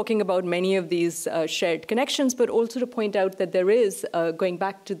keep talking about many of these shared connections, but also to point out that there is, going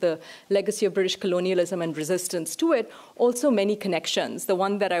back to the legacy of British colonialism and resistance to it, also many connections. The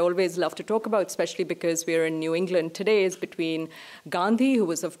one that I always love to talk about, especially because we're in New England today, is between Gandhi, who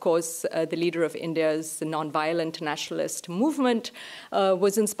was, of course, the leader of India's nonviolent nationalist movement,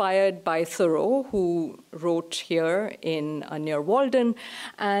 was inspired by Thoreau, who wrote here in near Walden,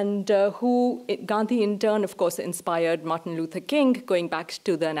 and Gandhi in turn, of course, inspired Martin Luther King, going back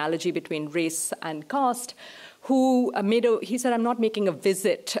to the analogy between race and caste, who he said, I'm not making a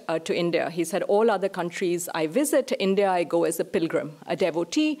visit to India. He said, all other countries I visit, to India I go as a pilgrim, a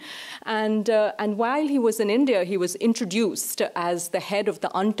devotee. And while he was in India, he was introduced as the head of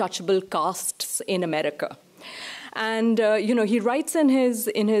the untouchable castes in America. And he writes in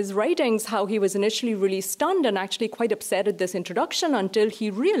his writings how he was initially really stunned and actually quite upset at this introduction until he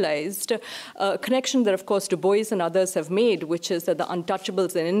realized a connection that, of course, Du Bois and others have made, which is that the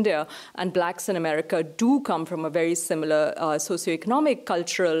untouchables in India and blacks in America do come from a very similar socioeconomic,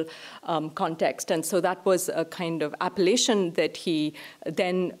 cultural context. And so that was a kind of appellation that he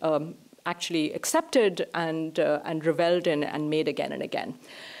then actually accepted and reveled in and made again and again.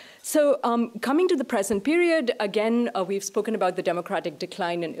 So coming to the present period, again, we've spoken about the democratic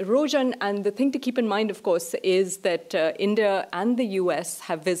decline and erosion. And the thing to keep in mind, of course, is that India and the US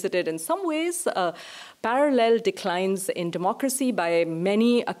have visited, in some ways, parallel declines in democracy. By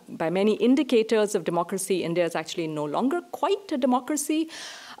many indicators of democracy, India is actually no longer quite a democracy.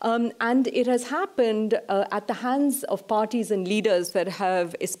 And it has happened at the hands of parties and leaders that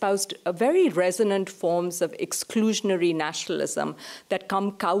have espoused very resonant forms of exclusionary nationalism that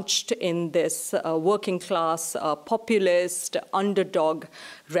come couched in this working class, populist, underdog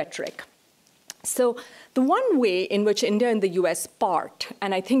rhetoric. So the one way in which India and the US part,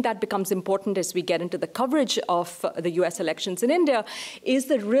 and I think that becomes important as we get into the coverage of the US elections in India, is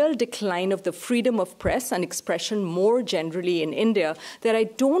the real decline of the freedom of press and expression more generally in India that I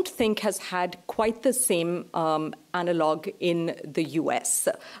don't think has had quite the same analog in the US,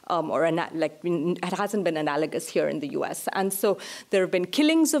 it hasn't been analogous here in the US. And so there have been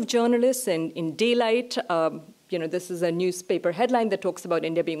killings of journalists in daylight. This is a newspaper headline that talks about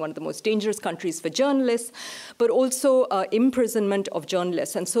India being one of the most dangerous countries for journalists, but also imprisonment of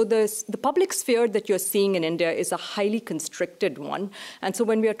journalists. And so the public sphere that you're seeing in India is a highly constricted one. And so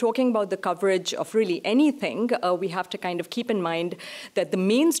when we are talking about the coverage of really anything, we have to kind of keep in mind that the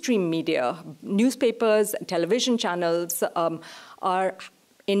mainstream media, newspapers, television channels, are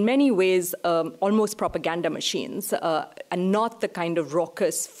in many ways almost propaganda machines and not the kind of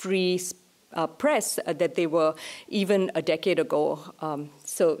raucous, free press that they were even a decade ago.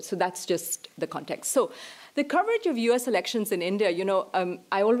 So that's just the context. So the coverage of US elections in India,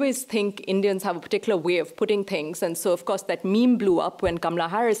 I always think Indians have a particular way of putting things. And so, of course, that meme blew up when Kamala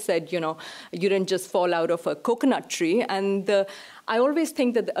Harris said, you didn't just fall out of a coconut tree. And I always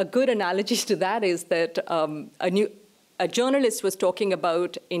think that a good analogy to that is that a journalist was talking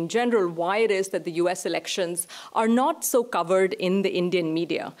about, in general, why it is that the US elections are not so covered in the Indian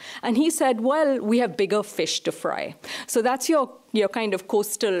media. And he said, well, we have bigger fish to fry. So that's your kind of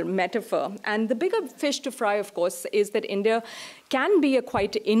coastal metaphor. And the bigger fish to fry, of course, is that India can be a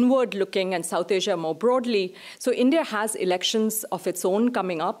quite inward-looking, and South Asia more broadly. So India has elections of its own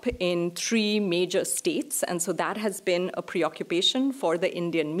coming up in 3 major states, and so that has been a preoccupation for the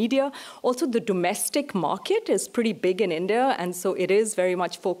Indian media. Also, the domestic market is pretty big in India, and so it is very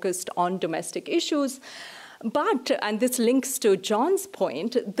much focused on domestic issues. But, and this links to John's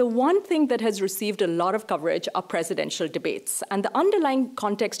point, the one thing that has received a lot of coverage are presidential debates. And the underlying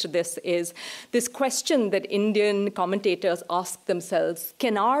context to this is this question that Indian commentators ask themselves,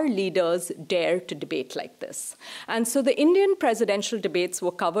 can our leaders dare to debate like this? And so the Indian presidential debates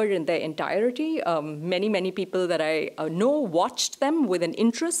were covered in their entirety. Many people that I know watched them with an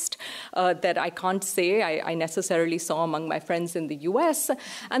interest that I can't say I necessarily saw among my friends in the US.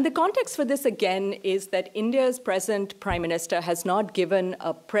 And the context for this, again, is that India's present prime minister has not given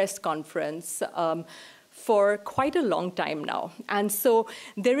a press conference for quite a long time now. And so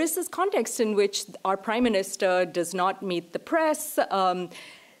there is this context in which our prime minister does not meet the press,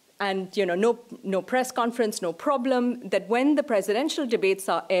 and no press conference, no problem, that when the presidential debates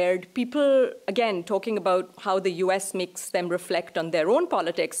are aired, people, again, talking about how the US makes them reflect on their own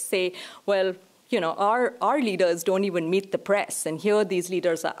politics, say, well, our leaders don't even meet the press. And here these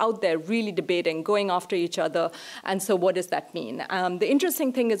leaders are out there really debating, going after each other. And so what does that mean? The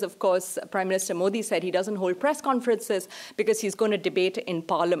interesting thing is, of course, Prime Minister Modi said he doesn't hold press conferences because he's going to debate in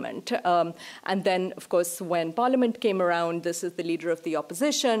Parliament. And then, of course, when Parliament came around, this is the leader of the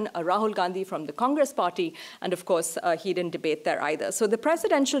opposition, Rahul Gandhi from the Congress party. And of course, he didn't debate there either. So the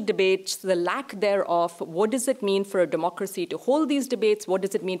presidential debates, the lack thereof, what does it mean for a democracy to hold these debates? What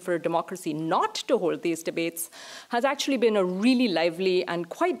does it mean for a democracy not to hold these debates, has actually been a really lively and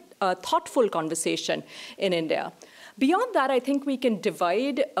quite thoughtful conversation in India. Beyond that, I think we can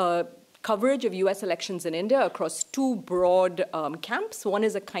divide coverage of US elections in India across 2 broad camps. One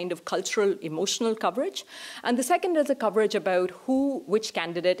is a kind of cultural, emotional coverage, and the second is a coverage about which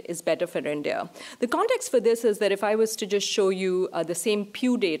candidate is better for India. The context for this is that if I was to just show you the same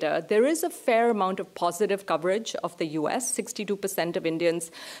Pew data, there is a fair amount of positive coverage of the US. 62% of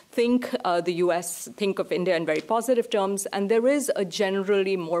Indians think of India in very positive terms, and there is a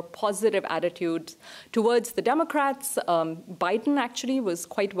generally more positive attitude towards the Democrats. Biden actually was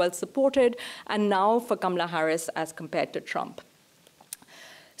quite well supported, and now for Kamala Harris as compared to Trump.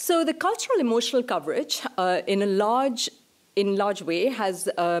 So the cultural emotional coverage in a large way has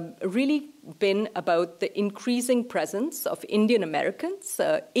really been about the increasing presence of Indian Americans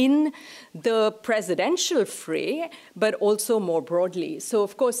in the presidential fray, but also more broadly. So,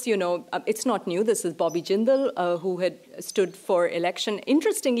 of course, it's not new. This is Bobby Jindal, who had stood for election.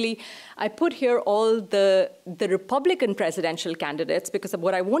 Interestingly, I put here all the Republican presidential candidates, because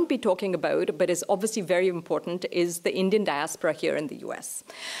what I won't be talking about, but is obviously very important, is the Indian diaspora here in the US.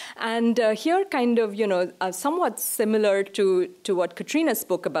 And here kind of, somewhat similar to what Katrina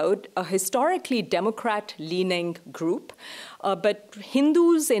spoke about, a historical historically Democrat-leaning group. But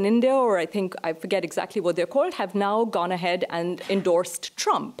Hindus in India, or I forget exactly what they're called, have now gone ahead and endorsed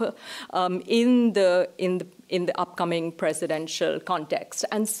Trump in the upcoming presidential context.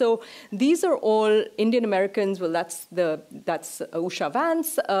 And so these are all Indian Americans. Well, that's Usha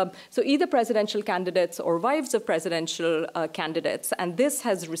Vance. So either presidential candidates or wives of presidential candidates. And this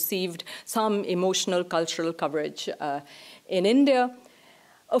has received some emotional cultural coverage in India.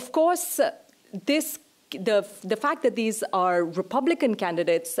 Of course, the fact that these are Republican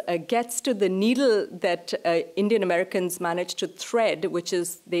candidates gets to the needle that Indian Americans manage to thread, which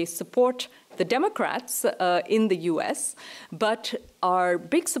is they support the Democrats in the US, but are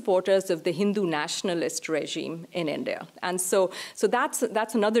big supporters of the Hindu nationalist regime in India. And so that's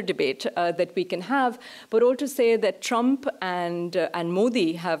another debate that we can have, but all to say that Trump and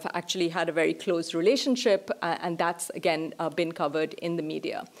Modi have actually had a very close relationship, and that's, again, been covered in the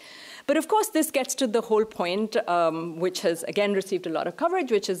media. But of course, this gets to the whole point, which has, again, received a lot of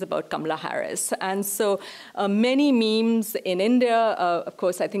coverage, which is about Kamala Harris. And so many memes in India, of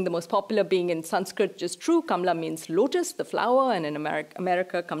course, I think the most popular being in Sanskrit, which is true. Kamala means lotus, the flower, and in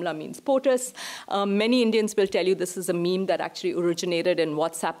America, Kamala means potus. Many Indians will tell you this is a meme that actually originated in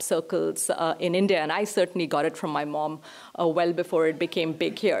WhatsApp circles in India, and I certainly got it from my mom well before it became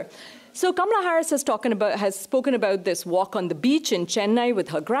big here. So Kamala Harris has spoken about this walk on the beach in Chennai with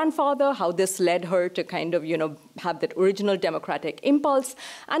her grandfather, how this led her to kind of, have that original democratic impulse,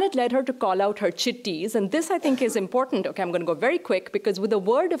 and it led her to call out her chittis. And this, I think, is important. Okay, I'm going to go very quick, because with the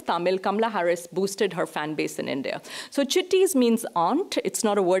word of Tamil, Kamala Harris boosted her fan base in India. So chittis means aunt. It's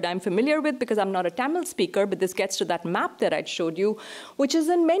not a word I'm familiar with because I'm not a Tamil speaker, but this gets to that map that I showed you, which is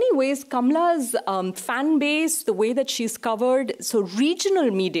in many ways Kamala's fan base, the way that she's covered. So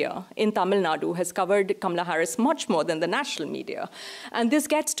regional media in Tamil Nadu has covered Kamala Harris much more than the national media. And this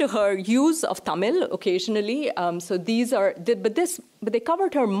gets to her use of Tamil occasionally. So these are, but they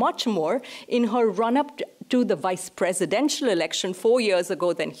covered her much more in her run-up to the vice presidential election 4 years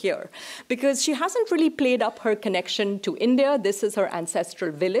ago than here, because she hasn't really played up her connection to India. This is her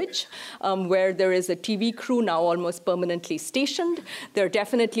ancestral village, where there is a TV crew now almost permanently stationed. There are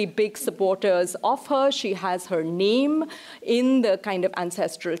definitely big supporters of her. She has her name in the kind of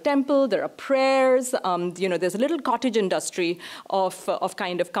ancestral temple. There are prayers. There's a little cottage industry of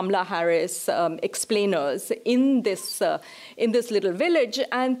kind of Kamala Harris explainers in this little village.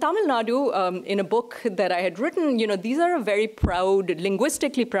 And Tamil Nadu, in a book that I had written, these are a very proud,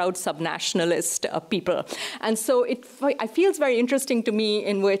 linguistically proud subnationalist people. And so it feels very interesting to me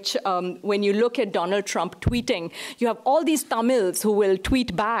in which when you look at Donald Trump tweeting, you have all these Tamils who will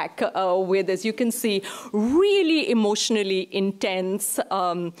tweet back with, as you can see, really emotionally intense,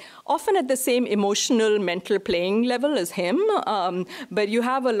 often at the same emotional mental playing level as him. But you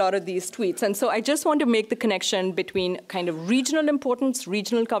have a lot of these tweets. And so I just want to make the connection between kind of regional importance,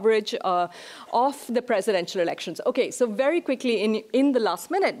 regional coverage of the presidential elections. Okay, so very quickly in the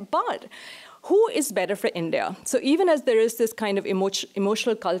last minute, but who is better for India? So even as there is this kind of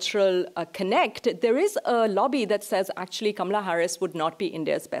emotional cultural connect, there is a lobby that says actually Kamala Harris would not be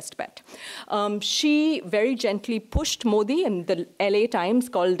India's best bet. She very gently pushed Modi, and the LA Times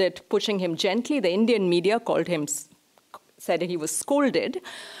called it pushing him gently. The Indian media said he was scolded.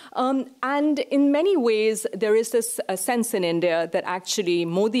 And in many ways, there is this sense in India that actually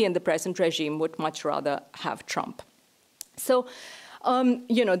Modi and the present regime would much rather have Trump. So,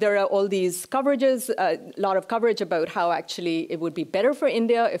 there are all these coverages, a lot of coverage about how actually it would be better for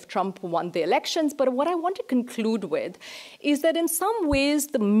India if Trump won the elections. But what I want to conclude with is that in some ways,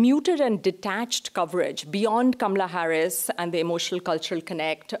 the muted and detached coverage beyond Kamala Harris and the emotional cultural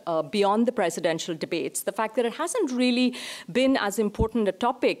connect, beyond the presidential debates, the fact that it hasn't really been as important a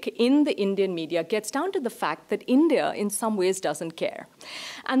topic in the Indian media gets down to the fact that India in some ways doesn't care.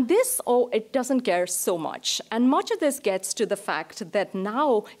 And it doesn't care so much. And much of this gets to the fact that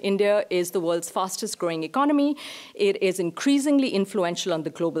now India is the world's fastest growing economy. It is increasingly influential on the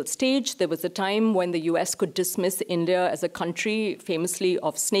global stage. There was a time when the US could dismiss India as a country famously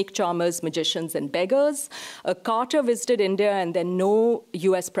of snake charmers, magicians, and beggars. Carter visited India, and then no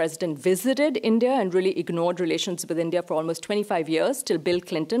US president visited India and really ignored relations with India for almost 25 years till Bill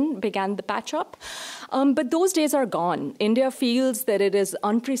Clinton began the patch-up. But those days are gone. India feels that it is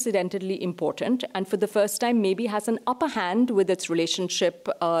unprecedentedly important, and for the first time maybe has an upper hand with its relationship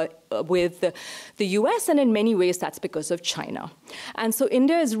with the US, and in many ways that's because of China. And so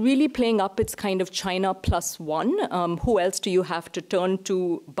India is really playing up its kind of China plus one. Who else do you have to turn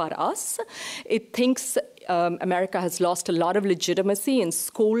to but us? It thinks America has lost a lot of legitimacy in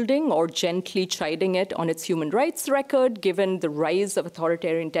scolding or gently chiding it on its human rights record, given the rise of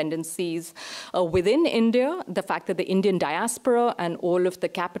authoritarian tendencies within India, the fact that the Indian diaspora and all of the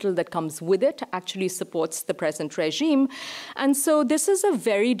capital that comes with it actually supports the present regime. And so this is a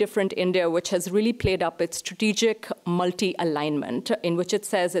very different India, which has really played up its strategic multi-alignment, in which it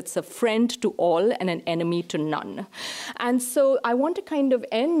says it's a friend to all and an enemy to none. And so I want to kind of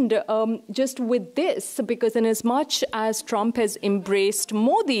end just with this, because in as much as Trump has embraced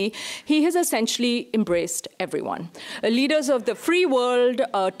Modi, he has essentially embraced everyone. Leaders of the free world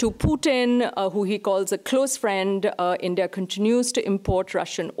to Putin, who he calls a close friend. India continues to import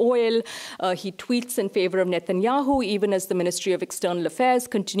Russian oil. He tweets in favor of Netanyahu, even as the Ministry of External Affairs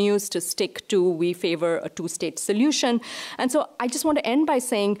continues to stick to we favor a two-state solution. And so I just want to end by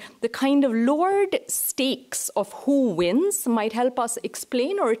saying the kind of lowered stakes of who wins might help us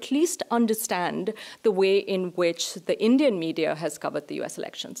explain or at least understand the way in which the Indian media has covered the US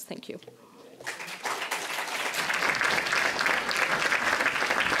elections. Thank you.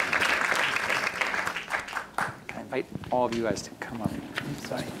 I invite all of you guys to come up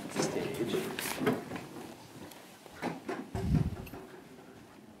inside the stage.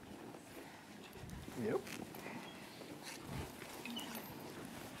 Yep.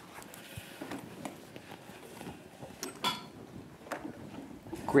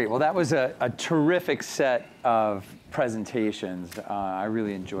 Great. Well, that was a terrific set of presentations. I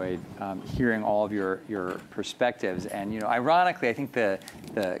really enjoyed hearing all of your perspectives. And, ironically, I think the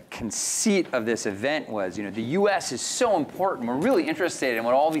conceit of this event was, the U.S. is so important. We're really interested in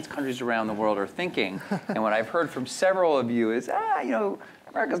what all these countries around the world are thinking. And what I've heard from several of you is,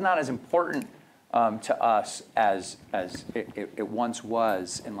 America's not as important to us as it once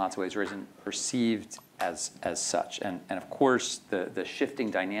was in lots of ways, or isn't perceived as such. And of course, the shifting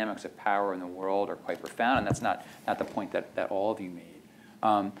dynamics of power in the world are quite profound, and that's not the point that all of you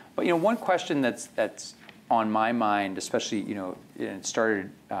made. But one question that's on my mind, especially, it started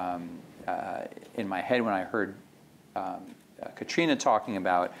in my head when I heard Katrina talking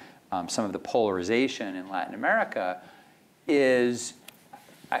about some of the polarization in Latin America, is,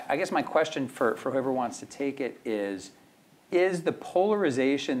 I guess my question for whoever wants to take it is the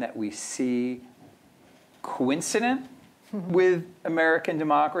polarization that we see coincident with American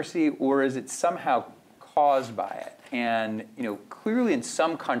democracy, or is it somehow caused by it? And clearly in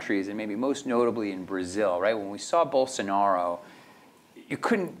some countries, and maybe most notably in Brazil, right? When we saw Bolsonaro, you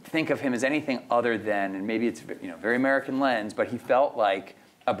couldn't think of him as anything other than, and maybe it's very American lens, but he felt like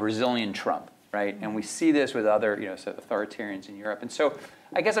a Brazilian Trump, right? And we see this with other authoritarians in Europe. And so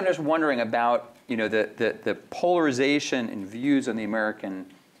I guess I'm just wondering about the polarization in views on the American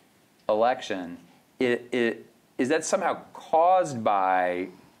election. Is that somehow caused by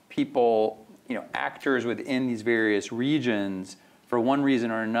people, actors within these various regions for one reason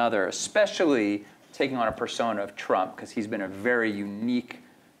or another, especially taking on a persona of Trump, because he's been a very unique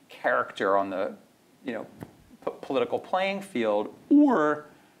character on the political playing field, or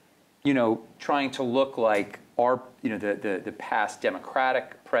trying to look like the past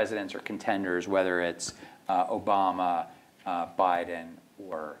Democratic presidents or contenders, whether it's Obama, Biden,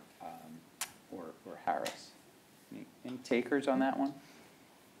 or Harris. Any takers on that one?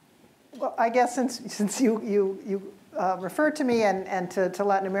 Well, I guess since you referred to me and to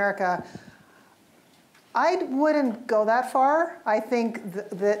Latin America, I wouldn't go that far. I think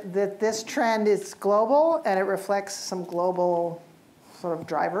that this trend is global and it reflects some global sort of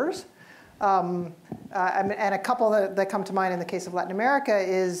drivers. And a couple that come to mind in the case of Latin America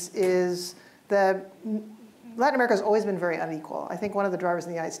is Latin America has always been very unequal. I think one of the drivers in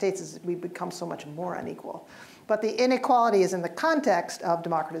the United States is we've become so much more unequal. But the inequality is in the context of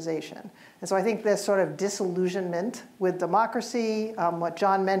democratization. And so I think this sort of disillusionment with democracy, what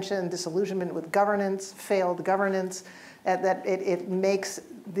John mentioned, disillusionment with governance, failed governance, that it makes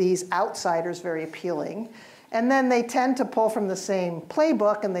these outsiders very appealing. And then they tend to pull from the same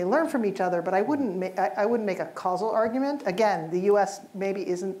playbook and they learn from each other, but I wouldn't make a causal argument. Again, the US maybe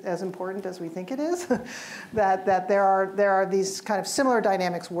isn't as important as we think it is, that there are these kind of similar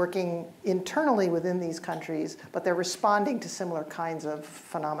dynamics working internally within these countries, but they're responding to similar kinds of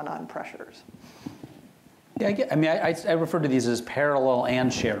phenomena and pressures. Yeah, I refer to these as parallel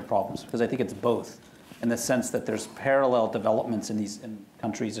and shared problems, because I think it's both, in the sense that there's parallel developments in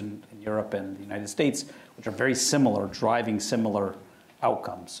countries in Europe and the United States, which are very similar, driving similar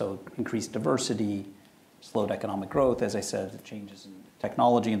outcomes. So increased diversity, slowed economic growth, as I said, changes in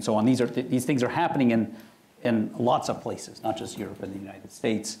technology and so on. These things are happening in lots of places, not just Europe and the United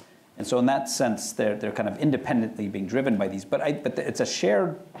States. And so in that sense, they're kind of independently being driven by these. But it's a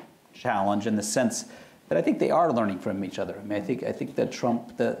shared challenge in the sense but I think they are learning from each other. I mean, I think that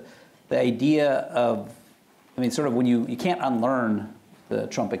Trump, the idea of, I mean, sort of when you can't unlearn the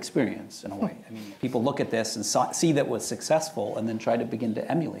Trump experience in a way. I mean, people look at this and see that was successful and then try to begin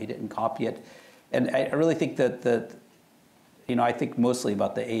to emulate it and copy it. And I really think that I think mostly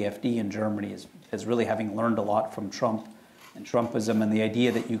about the AfD in Germany as really having learned a lot from Trump and Trumpism, and the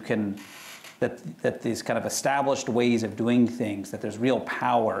idea that you can, that these kind of established ways of doing things, that there's real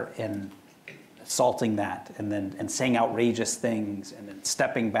power in assaulting that and saying outrageous things and then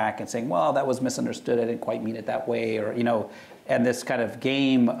stepping back and saying, well, that was misunderstood, I didn't quite mean it that way, or, and this kind of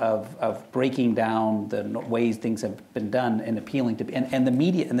game of breaking down the ways things have been done and appealing to, and the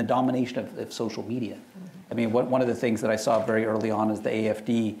media and the domination of social media. I mean, one of the things that I saw very early on is the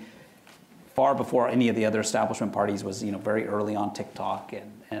AfD, far before any of the other establishment parties, was very early on TikTok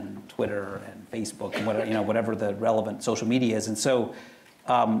and Twitter and Facebook and whatever the relevant social media is. And so,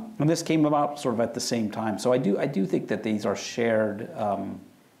 and this came about sort of at the same time. So I do think that these are shared.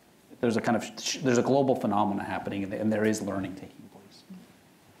 There's a global phenomena happening, and there is learning taking place.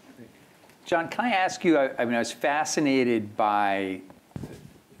 John, can I ask you? I was fascinated by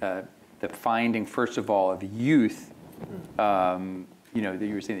the finding, first of all, of youth. That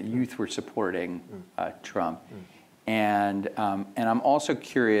you were saying that youth were supporting Trump, and I'm also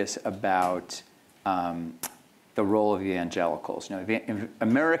curious about the role of evangelicals.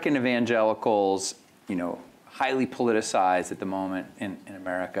 American evangelicals, highly politicized at the moment in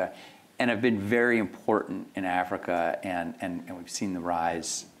America, and have been very important in Africa, and we've seen the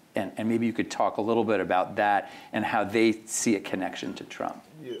rise. And maybe you could talk a little bit about that and how they see a connection to Trump.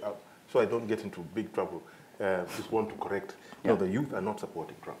 Yeah, so I don't get into big trouble. Just want to correct. Yeah. No, the youth are not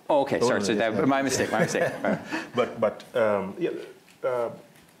supporting Trump. Oh, okay, sorry. So that, my mistake. But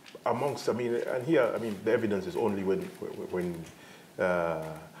amongst, and here, the evidence is only when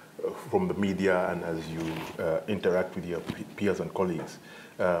from the media and as you interact with your peers and colleagues.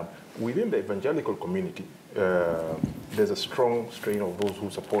 Within the evangelical community, there's a strong strain of those who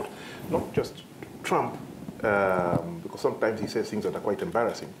support not just Trump, because sometimes he says things that are quite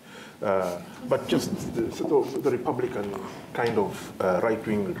embarrassing, but just the Republican kind of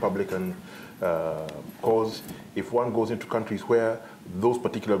right-wing Republican cause. If one goes into countries where those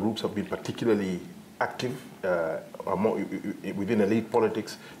particular groups have been particularly active within elite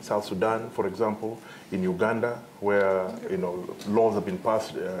politics, South Sudan, for example, in Uganda, where laws have been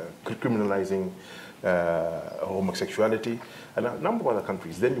passed criminalizing homosexuality, and a number of other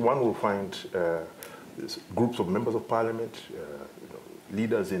countries, then one will find groups of members of parliament,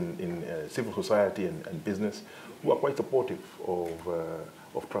 leaders in civil society and business who are quite supportive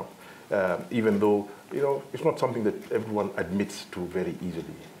of Trump, even though it's not something that everyone admits to very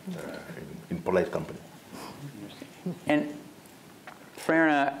easily in polite company. And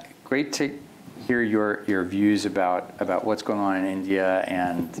Prerna, great to hear your views about what's going on in India,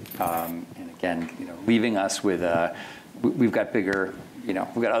 and again, leaving us with we've got bigger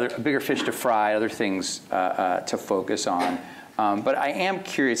bigger fish to fry, other things to focus on. But I am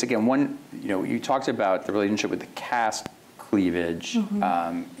curious again. You talked about the relationship with the caste cleavage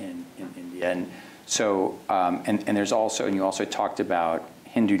in India, and so and there's also, and you also talked about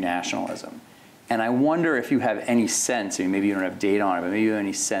Hindu nationalism. And I wonder if you have any sense, maybe you don't have data on it, but maybe you have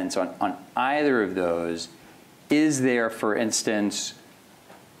any sense on either of those. Is there, for instance,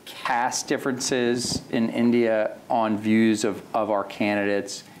 caste differences in India on views of our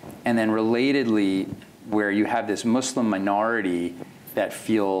candidates? And then relatedly, where you have this Muslim minority that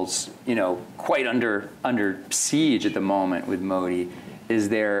feels, quite under siege at the moment with Modi, is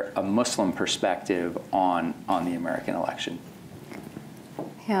there a Muslim perspective on the American election?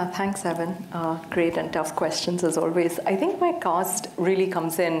 Yeah, thanks, Evan. Great and tough questions as always. I think where caste really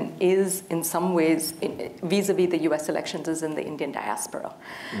comes is in some ways, vis-a-vis the US elections, is in the Indian diaspora.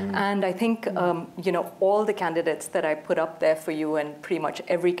 And I think, all the candidates that I put up there for you, and pretty much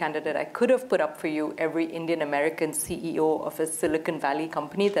every candidate I could have put up for you, every Indian American CEO of a Silicon Valley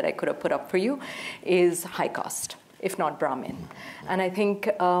company that I could have put up for you, is high caste, if not Brahmin. And I think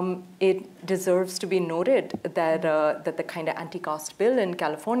it deserves to be noted that the kind of anti-caste bill in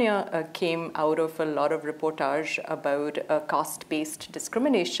California came out of a lot of reportage about caste-based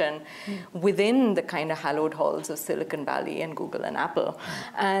discrimination within the kind of hallowed halls of Silicon Valley and Google and Apple.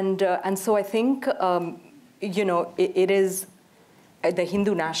 And so I think, it is the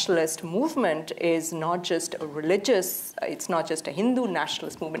Hindu nationalist movement is not just a religious, it's not just a Hindu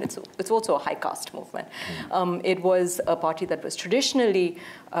nationalist movement, it's also a high caste movement. It was a party that was traditionally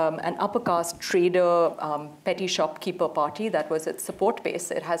an upper caste trader, petty shopkeeper party. That was its support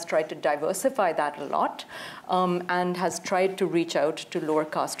base. It has tried to diversify that a lot and has tried to reach out to lower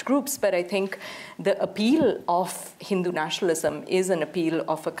caste groups. But I think the appeal of Hindu nationalism is an appeal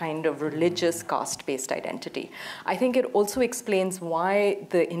of a kind of religious caste-based identity. I think it also explains why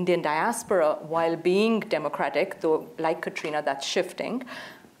the Indian diaspora, while being democratic, though like Katrina, that's shifting,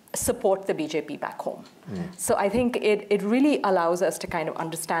 support the BJP back home. So I think it really allows us to kind of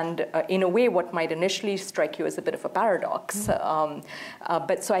understand, in a way, what might initially strike you as a bit of a paradox.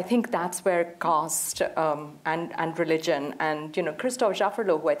 But so I think that's where caste and religion, and Christophe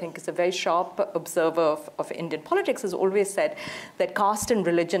Jaffrelot, who I think is a very sharp observer of Indian politics, has always said that caste and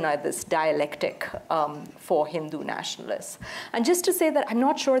religion are this dialectic for Hindu nationalists. And just to say that I'm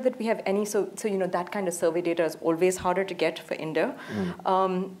not sure that we have any, so that kind of survey data is always harder to get for India.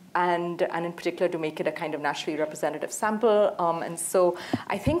 And in particular to make it a kind of nationally representative sample. And so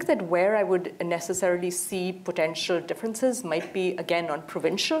I think that where I would necessarily see potential differences might be, again, on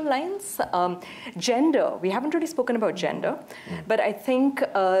provincial lines. Gender, we haven't really spoken about gender, but I think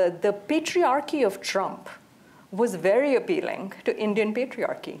the patriarchy of Trump was very appealing to Indian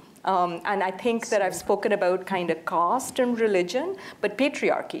patriarchy. And I think that I've spoken about kind of caste and religion, but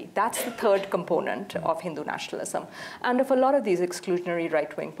patriarchy, that's the third component of Hindu nationalism, and of a lot of these exclusionary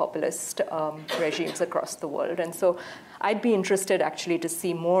right-wing populist regimes across the world. And so I'd be interested actually to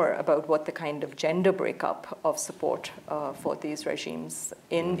see more about what the kind of gender breakup of support for these regimes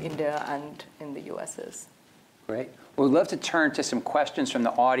in India and in the US is. Great. Well, we'd love to turn to some questions from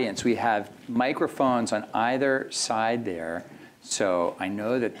the audience. We have microphones on either side there. So I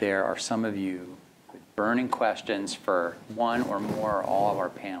know that there are some of you with burning questions for one or more or all of our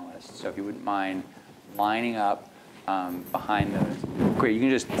panelists. So if you wouldn't mind lining up behind those. Great, you can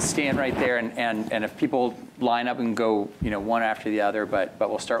just stand right there, and if people line up and go one after the other, but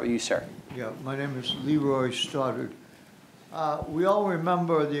we'll start with you, sir. Yeah, my name is Leroy Stoddard. We all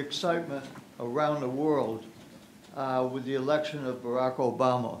remember the excitement around the world with the election of Barack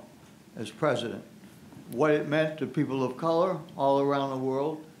Obama as president, what it meant to people of color all around the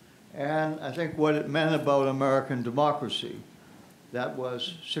world, and I think what it meant about American democracy. That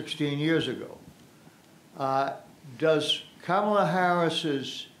was 16 years ago. Does Kamala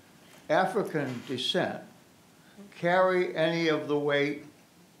Harris's African descent carry any of the weight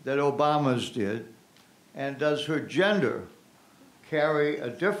that Obama's did, and does her gender carry a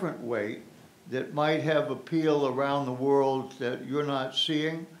different weight that might have appeal around the world that you're not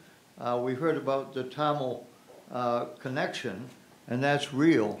seeing? We heard about the Tamil connection, and that's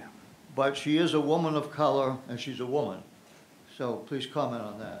real, but she is a woman of color, and she's a woman. So please comment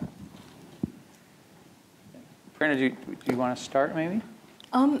on that. Katrina, do you want to start maybe?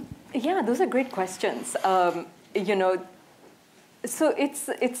 Yeah, those are great questions. So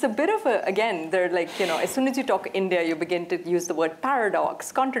it's a bit of a, again, they're like, as soon as you talk India, you begin to use the word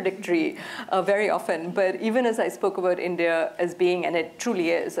paradox, contradictory very often. But even as I spoke about India as being, and it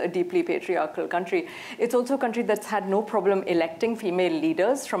truly is, a deeply patriarchal country, it's also a country that's had no problem electing female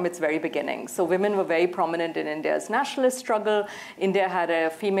leaders from its very beginning. So women were very prominent in India's nationalist struggle. India had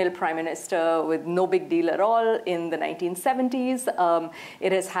a female prime minister with no big deal at all in the 1970s.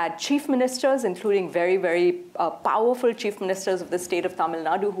 It has had chief ministers, including very, very powerful chief ministers of the state of Tamil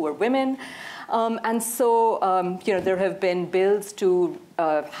Nadu who are women. And so, there have been bills to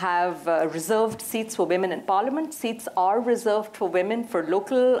have reserved seats for women in parliament. Seats are reserved for women for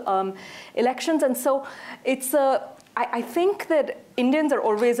local elections. And so it's I think that Indians are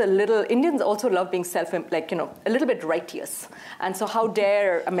always Indians also love being a little bit righteous. And so how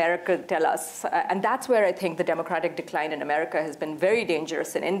dare America tell us? And that's where I think the democratic decline in America has been very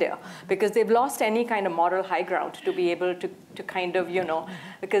dangerous in India, because they've lost any kind of moral high ground to be able to kind of,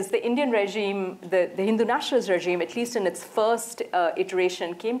 because the Indian regime, the Hindu nationalist regime, at least in its first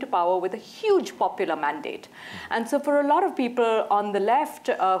iteration, came to power with a huge popular mandate. And so for a lot of people on the left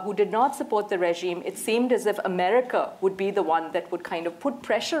who did not support the regime, it seemed as if America would be the one that would kind of put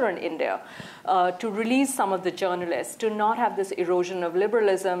pressure on India to release some of the journalists, to not have this erosion of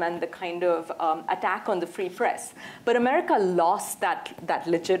liberalism and the kind of attack on the free press. But America lost that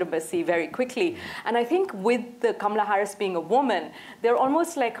legitimacy very quickly. And I think with the Kamala Harris being a woman, they're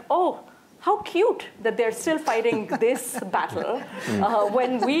almost like, oh, how cute that they're still fighting this battle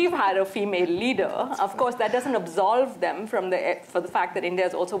when we've had a female leader. Of course, that doesn't absolve them for the fact that India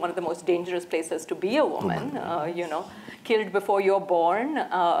is also one of the most dangerous places to be a woman. killed before you're born.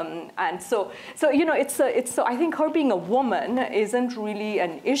 And so you know, so I think her being a woman isn't really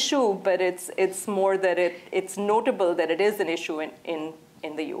an issue, but it's more that it's notable that it is an issue in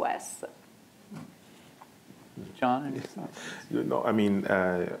the U.S. John, any thoughts? You know, I mean,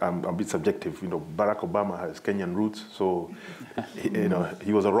 I'm a bit subjective. You know, Barack Obama has Kenyan roots, so you know,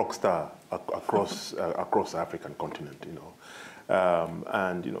 he was a rock star across the African continent. You know,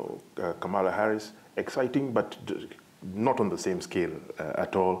 and you know, Kamala Harris, exciting, but not on the same scale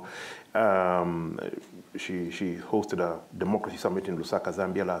at all. She hosted a democracy summit in Lusaka,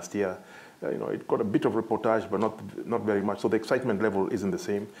 Zambia last year. You know, it got a bit of reportage, but not very much. So the excitement level isn't the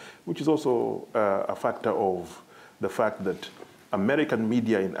same, which is also a factor of the fact that American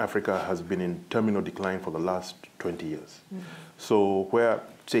media in Africa has been in terminal decline for the last 20 years. Mm-hmm. So where,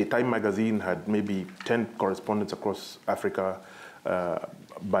 say, Time magazine had maybe 10 correspondents across Africa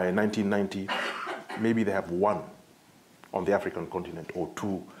by 1990, maybe they have one on the African continent or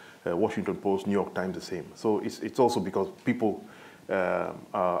two. Washington Post, New York Times, the same. So it's also because people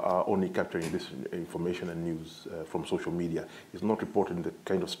are only capturing this information and news from social media. It's not reported in the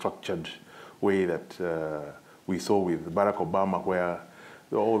kind of structured way that we saw with Barack Obama, where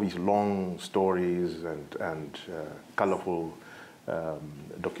there are all these long stories and colorful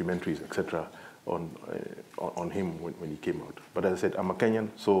documentaries, etc., on him when he came out. But as I said, I'm a Kenyan,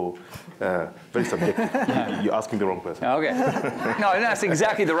 so very subjective. You're asking the wrong person. Okay. No, that's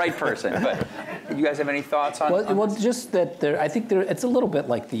exactly the right person. But you guys have any thoughts on? Well, just that I think it's a little bit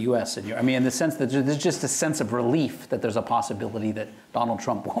like the U.S. I mean, in the sense that there's just a sense of relief that there's a possibility that Donald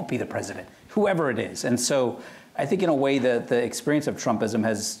Trump won't be the president, whoever it is. And so I think in a way the experience of Trumpism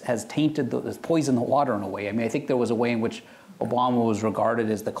has tainted, has poisoned the water in a way. I mean, I think there was a way in which Obama was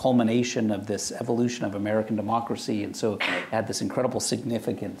regarded as the culmination of this evolution of American democracy, and so it had this incredible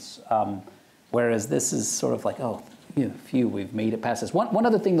significance. Whereas this is sort of like, oh, you know, phew, we've made it past this. One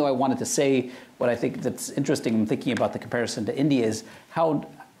other thing, though, I wanted to say, what I think that's interesting in thinking about the comparison to India is how,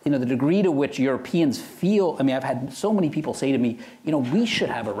 you know, the degree to which Europeans feel. I mean, I've had so many people say to me, you know, we should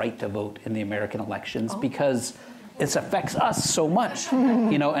have a right to vote in the American elections because it affects us so much,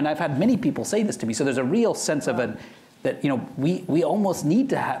 you know. And I've had many people say this to me. So there's a real sense of that, you know, we almost need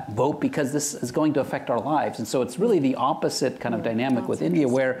to vote because this is going to affect our lives. And so it's really the opposite kind of dynamic with India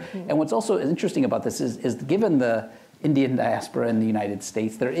where, and what's also interesting about this is given the Indian diaspora in the United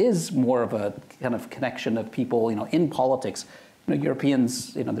States, there is more of a kind of connection of people, you know, in politics. You know,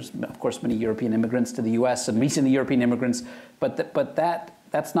 Europeans, you know, there's of course many European immigrants to the U.S. and recently European immigrants, but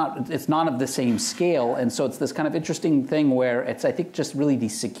that's not, it's not of the same scale. And so it's this kind of interesting thing where it's, I think, just really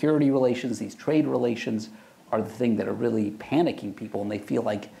these security relations, these trade relations are the thing that are really panicking people, and they feel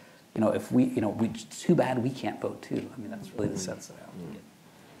like, you know, if we, you know, it's too bad we can't vote too. I mean, that's really the sense that I get.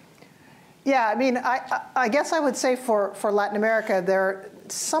 Yeah, I mean, I guess I would say for Latin America, they're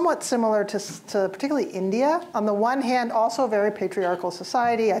somewhat similar to particularly India. On the one hand, also a very patriarchal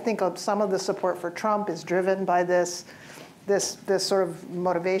society. I think some of the support for Trump is driven by this sort of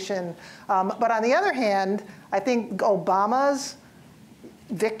motivation. But on the other hand, I think Obama's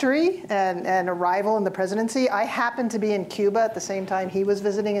victory and arrival in the presidency, I happened to be in Cuba at the same time he was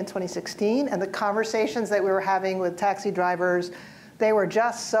visiting in 2016, and the conversations that we were having with taxi drivers, they were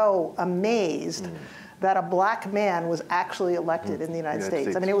just so amazed that a black man was actually elected in the United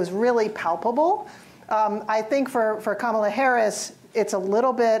States. I mean, it was really palpable. I think for Kamala Harris, it's a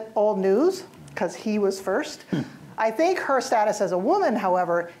little bit old news because he was first. I think her status as a woman,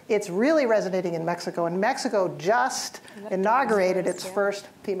 however, it's really resonating in Mexico. And Mexico just inaugurated its first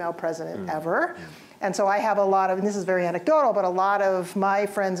female president ever. And so I have a lot of, and this is very anecdotal, but a lot of my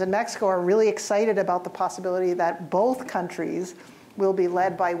friends in Mexico are really excited about the possibility that both countries will be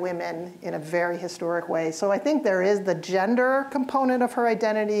led by women in a very historic way. So I think there is the gender component of her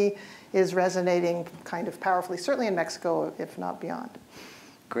identity is resonating kind of powerfully, certainly in Mexico, if not beyond.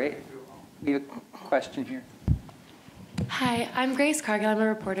 Great. We have a question here. Hi, I'm Grace Cargill. I'm a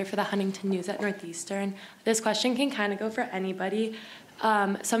reporter for the Huntington News at Northeastern. This question can kind of go for anybody.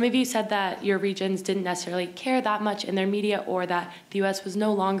 Some of you said that your regions didn't necessarily care that much in their media, or that the U.S. was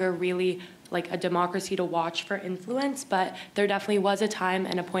no longer really like a democracy to watch for influence, but there definitely was a time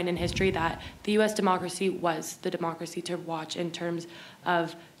and a point in history that the U.S. democracy was the democracy to watch in terms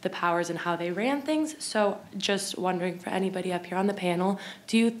of the powers and how they ran things. So just wondering for anybody up here on the panel,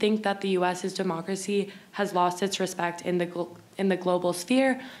 do you think that the U.S.'s democracy has lost its respect in the global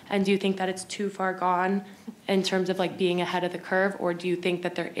sphere? And do you think that it's too far gone in terms of like being ahead of the curve? Or do you think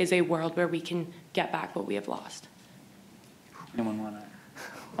that there is a world where we can get back what we have lost? Anyone want to?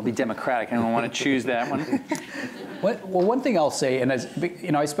 I'll be democratic. Anyone want to choose that one? Well, one thing I'll say, and as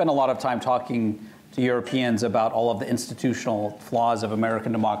you know, I spend a lot of time talking to Europeans about all of the institutional flaws of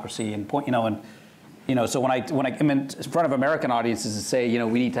American democracy and so when I'm in front of American audiences to say,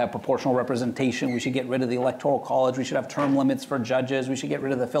 we need to have proportional representation, we should get rid of the Electoral College, we should have term limits for judges, we should get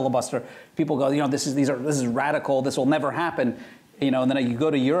rid of the filibuster. People go, this is radical, this will never happen. And then you go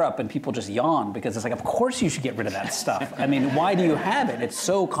to Europe and people just yawn because it's like, of course you should get rid of that stuff. I mean, why do you have it? It's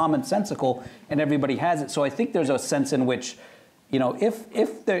so commonsensical and everybody has it. So I think there's a sense in which,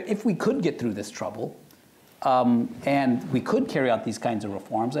 if we could get through this trouble, and we could carry out these kinds of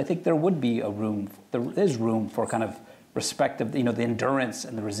reforms, I think there would be there is room for kind of respect of, the endurance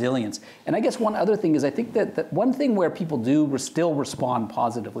and the resilience. And I guess one other thing is I think that one thing where people do still respond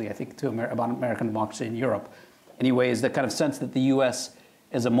positively, I think, about American democracy in Europe, anyway, is the kind of sense that the U.S.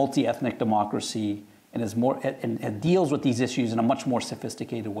 is a multi-ethnic democracy and is more and deals with these issues in a much more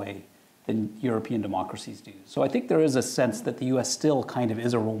sophisticated way than European democracies do. So I think there is a sense that the U.S. still kind of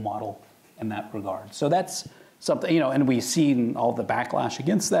is a role model in that regard. So that's something, and we've seen all the backlash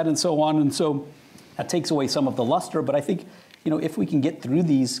against that and so on. And so that takes away some of the luster. But I think, if we can get through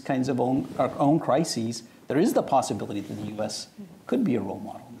these kinds of our own crises, there is the possibility that the U.S. could be a role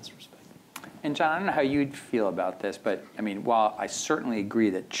model in this respect. And John, I don't know how you'd feel about this, but I mean, while I certainly agree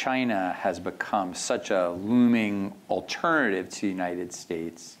that China has become such a looming alternative to the United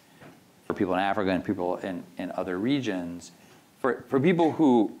States for people in Africa and people in other regions, for people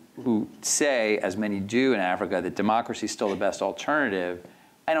who say, as many do in Africa, that democracy is still the best alternative,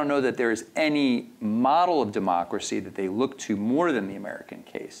 I don't know that there is any model of democracy that they look to more than the American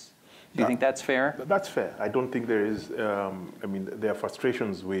case. Do you think that's fair? That's fair. I don't think there is, there are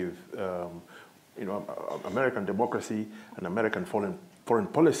frustrations with, American democracy and American foreign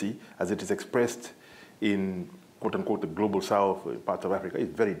policy as it is expressed in, quote unquote, the global south, parts of Africa, is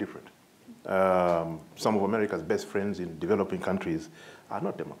very different. Some of America's best friends in developing countries are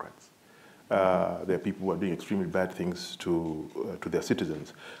not Democrats. There are people who are doing extremely bad things to their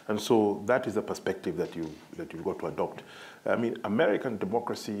citizens. And so that is the perspective that you've got to adopt. I mean, American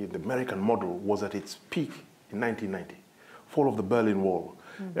democracy, the American model was at its peak in 1990, fall of the Berlin Wall.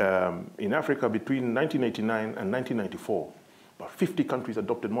 In Africa, between 1989 and 1994, about 50 countries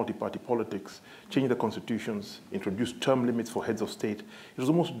adopted multi-party politics, changed the constitutions, introduced term limits for heads of state. It was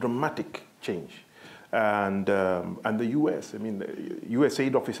the most dramatic change. And the U.S., U.S.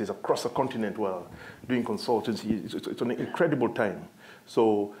 aid offices across the continent were doing consultancy. It's an incredible time.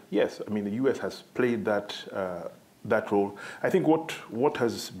 So yes, the U.S. has played that role. I think what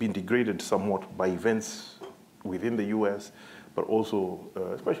has been degraded somewhat by events within the U.S., but also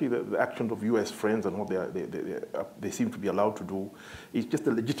especially the actions of U.S. friends and what they seem to be allowed to do, is just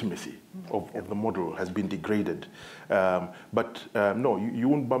the legitimacy of the model has been degraded. No, you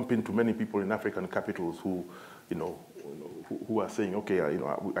won't bump into many people in African capitals who are saying, okay,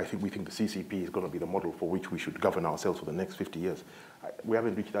 we think the CCP is going to be the model for which we should govern ourselves for the next 50 years. We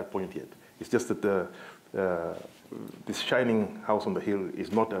haven't reached that point yet. It's just that this shining house on the hill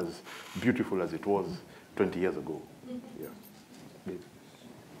is not as beautiful as it was 20 years ago. Yeah.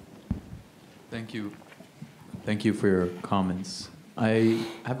 Thank you. Thank you for your comments. I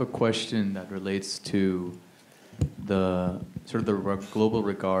have a question that relates to the global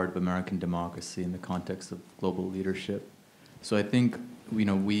regard of American democracy in the context of global leadership. So I think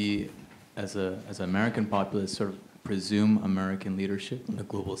we as an American populace sort of presume American leadership on the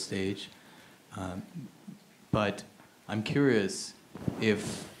global stage. But I'm curious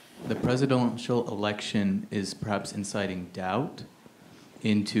if the presidential election is perhaps inciting doubt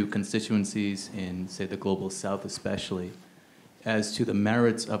into constituencies in, say, the global south especially, as to the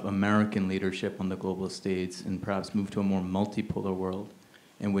merits of American leadership on the global stage and perhaps move to a more multipolar world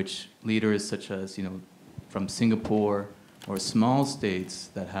in which leaders such as, from Singapore or small states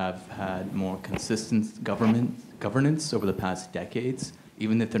that have had more consistent governance over the past decades,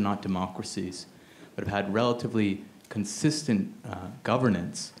 even if they're not democracies, but have had relatively consistent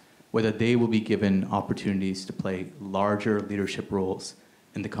governance, whether they will be given opportunities to play larger leadership roles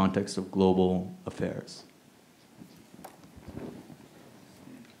in the context of global affairs.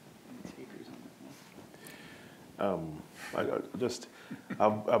 I've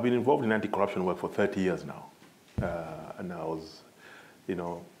been involved in anti-corruption work for 30 years now. And I was,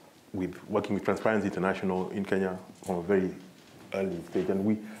 working with Transparency International in Kenya from a very early stage. And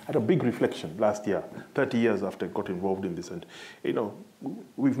we had a big reflection last year, 30 years after I got involved in this. And,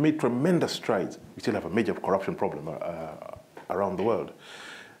 we've made tremendous strides. We still have a major corruption problem around the world.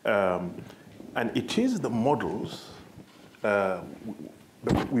 And it is the models that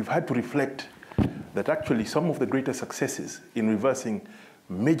we've had to reflect that actually some of the greatest successes in reversing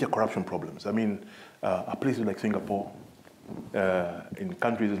major corruption problems, are places like Singapore, in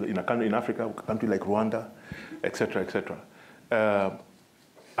countries in Africa, a country like Rwanda, etc., etc.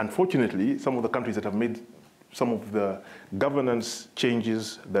 Unfortunately, some of the countries that have made some of the governance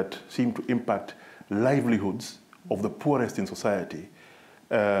changes that seem to impact livelihoods of the poorest in society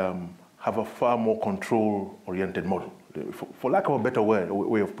have a far more control-oriented model, for lack of a better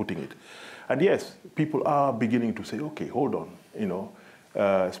way of putting it. And yes, people are beginning to say, okay, hold on,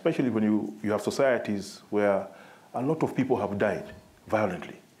 especially when you have societies where a lot of people have died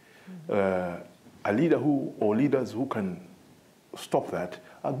violently. A leader or leaders who can stop that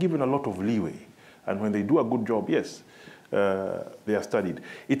are given a lot of leeway. And when they do a good job, yes, they are studied.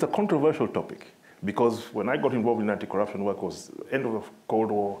 It's a controversial topic because when I got involved in anti-corruption work, was end of the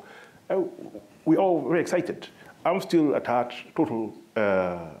Cold War, we all very excited. I'm still at heart total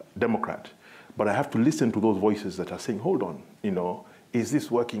Democrat, but I have to listen to those voices that are saying, hold on, is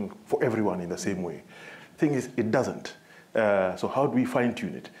this working for everyone in the same way? Thing is, it doesn't. So how do we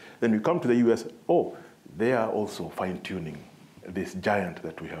fine-tune it? Then we come to the US, they are also fine-tuning this giant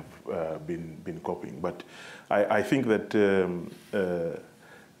that we have been copying. But I think that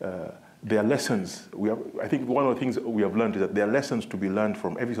there are lessons. I think one of the things we have learned is that there are lessons to be learned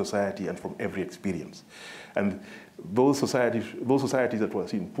from every society and from every experience. And those societies that were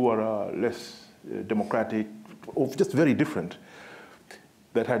seen poorer, less democratic, or just very different,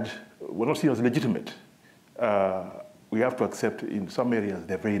 that were not seen as legitimate, we have to accept in some areas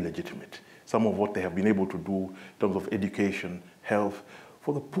they're very legitimate. Some of what they have been able to do in terms of education, health,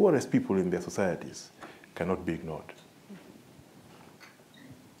 for the poorest people in their societies cannot be ignored.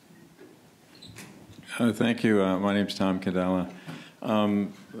 Thank you. My name's Tom Cadella. The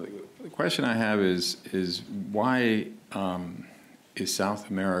question I have is why is South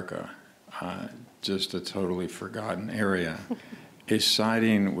America, just a totally forgotten area, is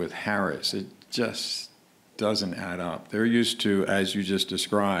siding with Harris? It just doesn't add up. They're used to, as you just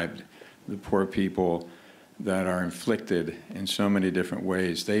described, the poor people that are inflicted in so many different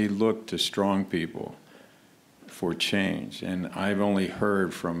ways. They look to strong people for change. And I've only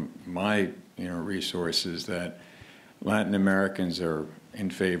heard from my resources that Latin Americans are in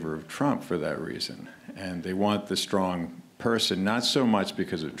favor of Trump for that reason. And they want the strong person, not so much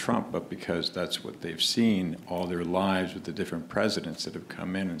because of Trump, but because that's what they've seen all their lives with the different presidents that have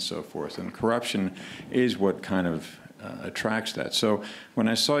come in and so forth. And corruption is what kind of attracts that. So when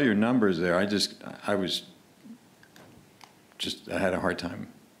I saw your numbers there, I had a hard time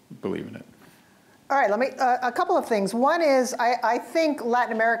believing it. All right, let me, a couple of things. One is I think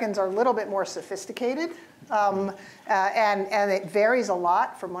Latin Americans are a little bit more sophisticated, and it varies a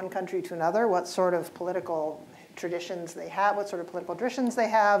lot from one country to another, what sort of political traditions they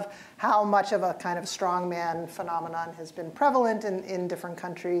have, how much of a kind of strongman phenomenon has been prevalent in different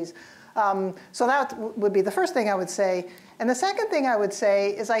countries. So that would be the first thing I would say. And the second thing I would say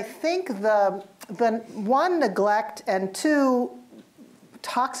is I think the one, neglect, and two,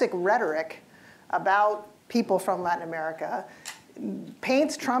 toxic rhetoric about people from Latin America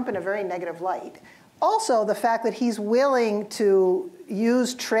paints Trump in a very negative light. Also, the fact that he's willing to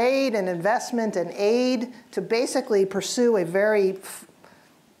use trade and investment and aid to basically pursue a very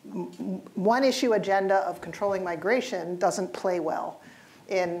one-issue agenda of controlling migration doesn't play well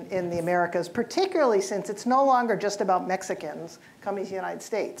in the Americas, particularly since it's no longer just about Mexicans coming to the United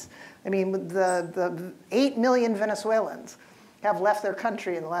States. I mean, the 8 million Venezuelans have left their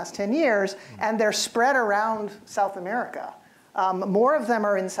country in the last 10 years, and they're spread around South America. More of them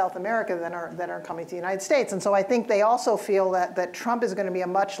are in South America than are coming to the United States. And so I think they also feel that Trump is going to be a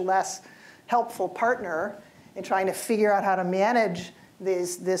much less helpful partner in trying to figure out how to manage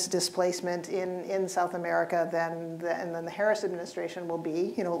this displacement in South America than the Harris administration will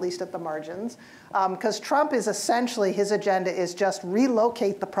be, at least at the margins. Because Trump is essentially, his agenda is just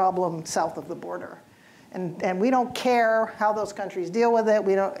relocate the problem south of the border. And we don't care how those countries deal with it.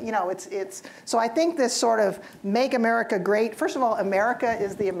 We don't, it's. So I think this sort of make America great. First of all, America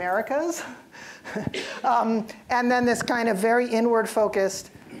is the Americas. And then this kind of very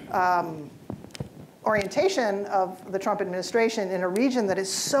inward-focused orientation of the Trump administration in a region that is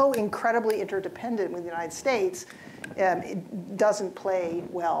so incredibly interdependent with the United States, it doesn't play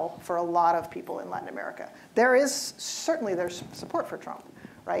well for a lot of people in Latin America. There's support for Trump.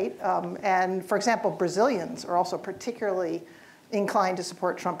 Right? And for example, Brazilians are also particularly inclined to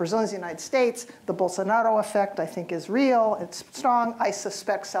support Trump. Brazilians in the United States, the Bolsonaro effect, I think, is real. It's strong. I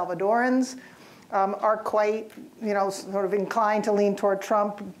suspect Salvadorans are quite, sort of inclined to lean toward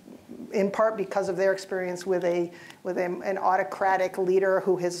Trump, in part because of their experience with an autocratic leader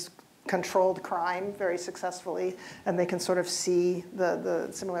who has controlled crime very successfully, and they can sort of see the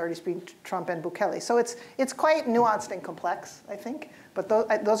similarities between Trump and Bukele. So it's quite nuanced and complex, I think. But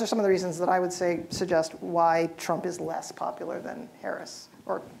those are some of the reasons that I would say suggest why Trump is less popular than Harris,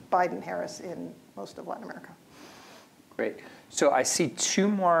 or Biden-Harris in most of Latin America. Great. So I see two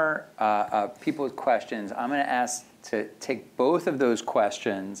more people with questions. I'm going to ask to take both of those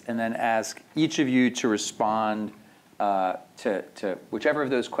questions and then ask each of you to respond to whichever of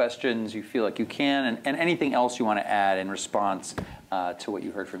those questions you feel like you can, and anything else you want to add in response to what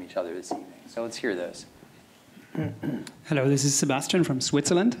you heard from each other this evening. So let's hear those. Hello, this is Sebastian from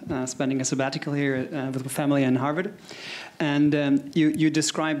Switzerland, spending a sabbatical here with my family in Harvard. And you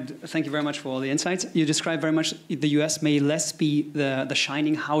described, thank you very much for all the insights, you described very much the US may less be the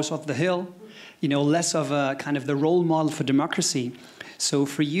shining house of the hill, less of a kind of the role model for democracy. So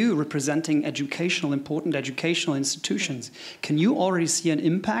for you, representing important educational institutions, can you already see an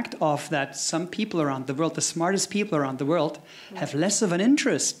impact of that some people around the world, the smartest people around the world, have less of an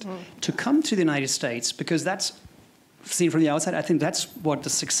interest to come to the United States? Because that's, seen from the outside, I think that's what the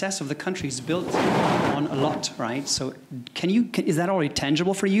success of the country is built on a lot, right? So is that already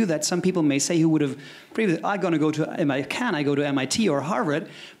tangible for you, that some people may say who would have previously, I'm going to go to I go to MIT or Harvard,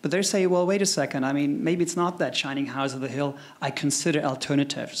 but they say, well, wait a second, I mean, maybe it's not that shining house of the hill, I consider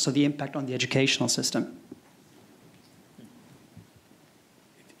alternatives, so the impact on the educational system.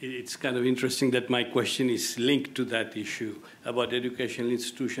 It's kind of interesting that my question is linked to that issue about educational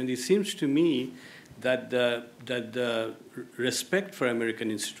institutions. It seems to me that the respect for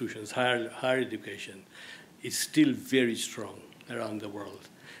American institutions, higher education, is still very strong around the world.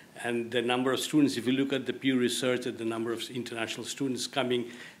 And the number of students, if you look at the Pew Research, at the number of international students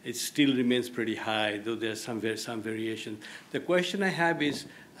coming, it still remains pretty high, though there's some variation. The question I have is,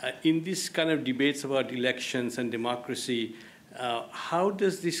 in these kind of debates about elections and democracy, how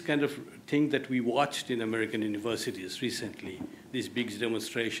does this kind of thing that we watched in American universities recently, these big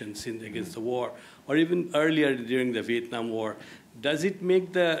demonstrations against the war, or even earlier during the Vietnam War, does it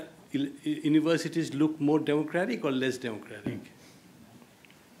make the universities look more democratic or less democratic?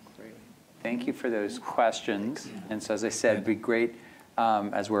 Great. Thank you for those questions. And so, as I said, it'd be great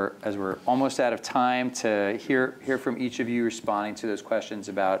as we're almost out of time to hear from each of you responding to those questions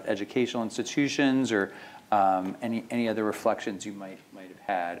about educational institutions or any other reflections you might have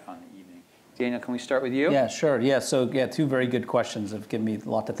had on the evening. Daniel, can we start with you? Yeah, sure. Yeah, so two very good questions have given me a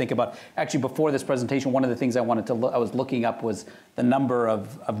lot to think about. Actually, before this presentation, one of the things I was looking up was the number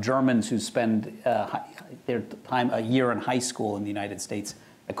of Germans who spend their time a year in high school in the United States.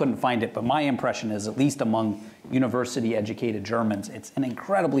 I couldn't find it, but my impression is, at least among university-educated Germans, it's an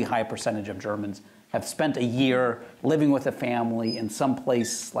incredibly high percentage of Germans have spent a year living with a family in some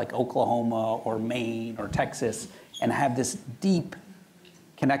place like Oklahoma or Maine or Texas and have this deep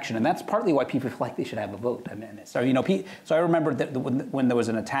connection. And that's partly why people feel like they should have a vote. I mean, so I remember that when there was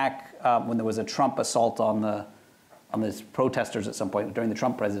an attack, when there was a Trump assault on these protesters at some point during the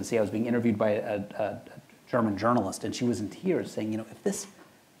Trump presidency, I was being interviewed by a German journalist, and she was in tears saying, if this,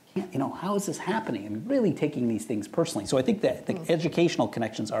 how is this happening? And really taking these things personally. So I think that the educational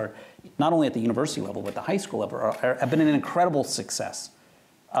connections are, not only at the university level, but the high school level, have been an incredible success.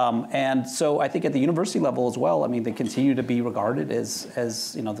 And so I think at the university level as well, I mean, they continue to be regarded as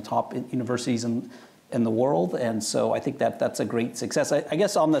the top universities in the world. And so I think that's a great success. I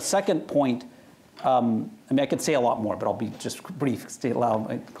guess on the second point, I could say a lot more, but I'll be just brief to allow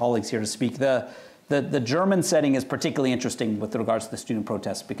my colleagues here to speak. The German setting is particularly interesting with regards to the student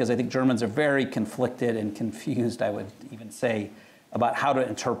protests, because I think Germans are very conflicted and confused, I would even say, about how to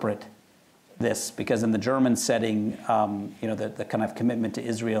interpret this. Because in the German setting, the kind of commitment to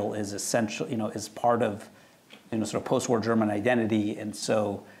Israel is essential, is part of, sort of post-war German identity. And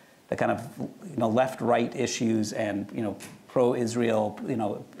so the kind of, left-right issues and, pro-Israel,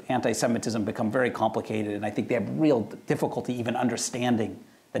 anti-Semitism become very complicated. And I think they have real difficulty even understanding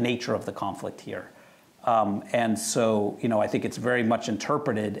the nature of the conflict here. And so, I think it's very much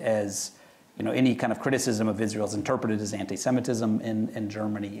interpreted as, any kind of criticism of Israel is interpreted as anti-Semitism in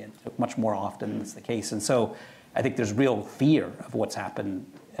Germany, and much more often is the case. And so I think there's real fear of what's happened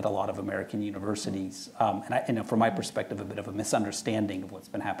at a lot of American universities. And from my perspective, a bit of a misunderstanding of what's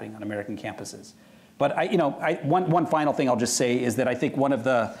been happening on American campuses. But one final thing I'll just say is that I think one of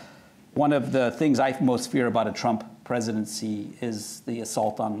the things I most fear about a Trump presidency is the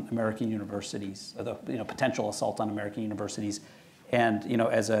assault on American universities, or the potential assault on American universities, and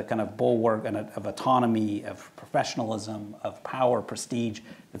as a kind of bulwark of autonomy, of professionalism, of power, prestige.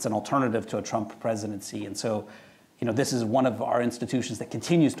 It's an alternative to a Trump presidency, and so this is one of our institutions that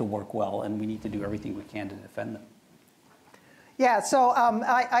continues to work well, and we need to do everything we can to defend them. Yeah, so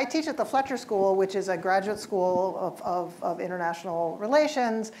I teach at the Fletcher School, which is a graduate school of international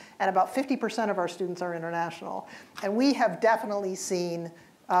relations, and about 50% of our students are international. And we have definitely seen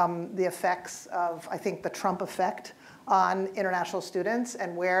the effects of, I think, the Trump effect on international students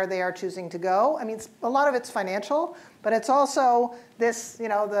and where they are choosing to go. I mean, a lot of it's financial, but it's also this, you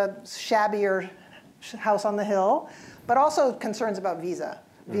know, the shabbier house on the hill, but also concerns about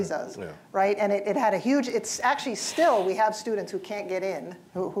visas, right? And it had a huge, it's actually still, we have students who can't get in,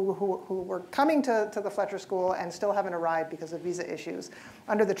 who were coming to the Fletcher School and still haven't arrived because of visa issues.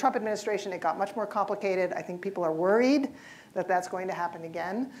 Under the Trump administration, it got much more complicated. I think people are worried that that's going to happen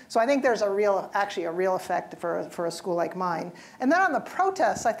again. So I think there's actually a real effect for a school like mine. And then on the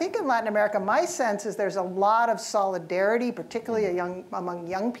protests, I think in Latin America, my sense is there's a lot of solidarity, particularly among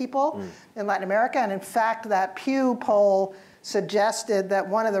young people in Latin America. And in fact, that Pew poll suggested that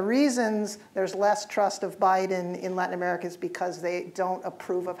one of the reasons there's less trust of Biden in Latin America is because they don't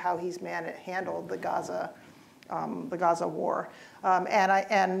approve of how he's handled the Gaza war.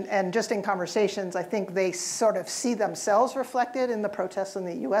 And just in conversations, I think they sort of see themselves reflected in the protests on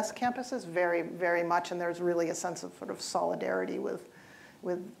the US campuses very, very much. And there's really a sense of sort of solidarity with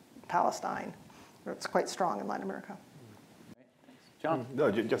Palestine. It's quite strong in Latin America. John? No,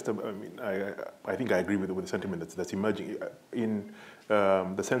 just, I mean, I think I agree with the sentiment that's emerging. In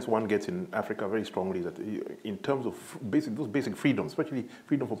the sense one gets in Africa very strongly that in terms of those basic freedoms, especially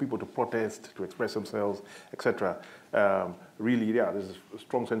freedom for people to protest, to express themselves, etc., really, yeah, there's a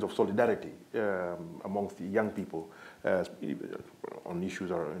strong sense of solidarity amongst the young people on issues,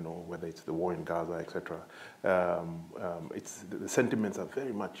 whether it's the war in Gaza, etc. The sentiments are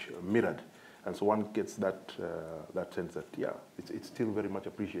very much mirrored. And so one gets that sense that, yeah, it's still very much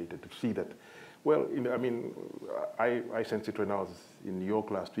appreciated to see that. Well, I mean, I sensed it when I was in New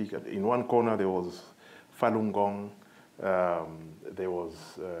York last week. In one corner, there was Falun Gong. There was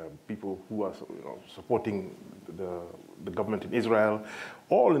people who were supporting the government in Israel,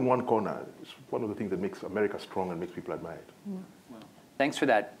 all in one corner. It's one of the things that makes America strong and makes people admire it. Well, thanks for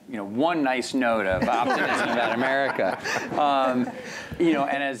that, one nice note of optimism about America.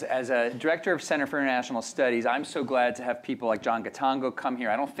 And as a director of Center for International Studies, I'm so glad to have people like John Gatango come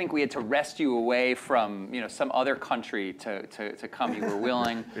here. I don't think we had to wrest you away from, some other country to come. You were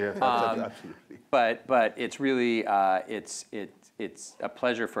willing. Yeah, absolutely. But it's really, it's a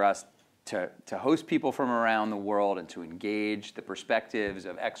pleasure for us to host people from around the world and to engage the perspectives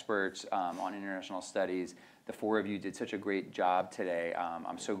of experts on international studies. The four of you did such a great job today.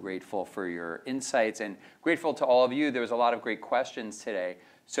 I'm so grateful for your insights and grateful to all of you. There was a lot of great questions today.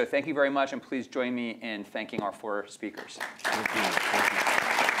 So thank you very much, and please join me in thanking our four speakers. Thank you. Thank you.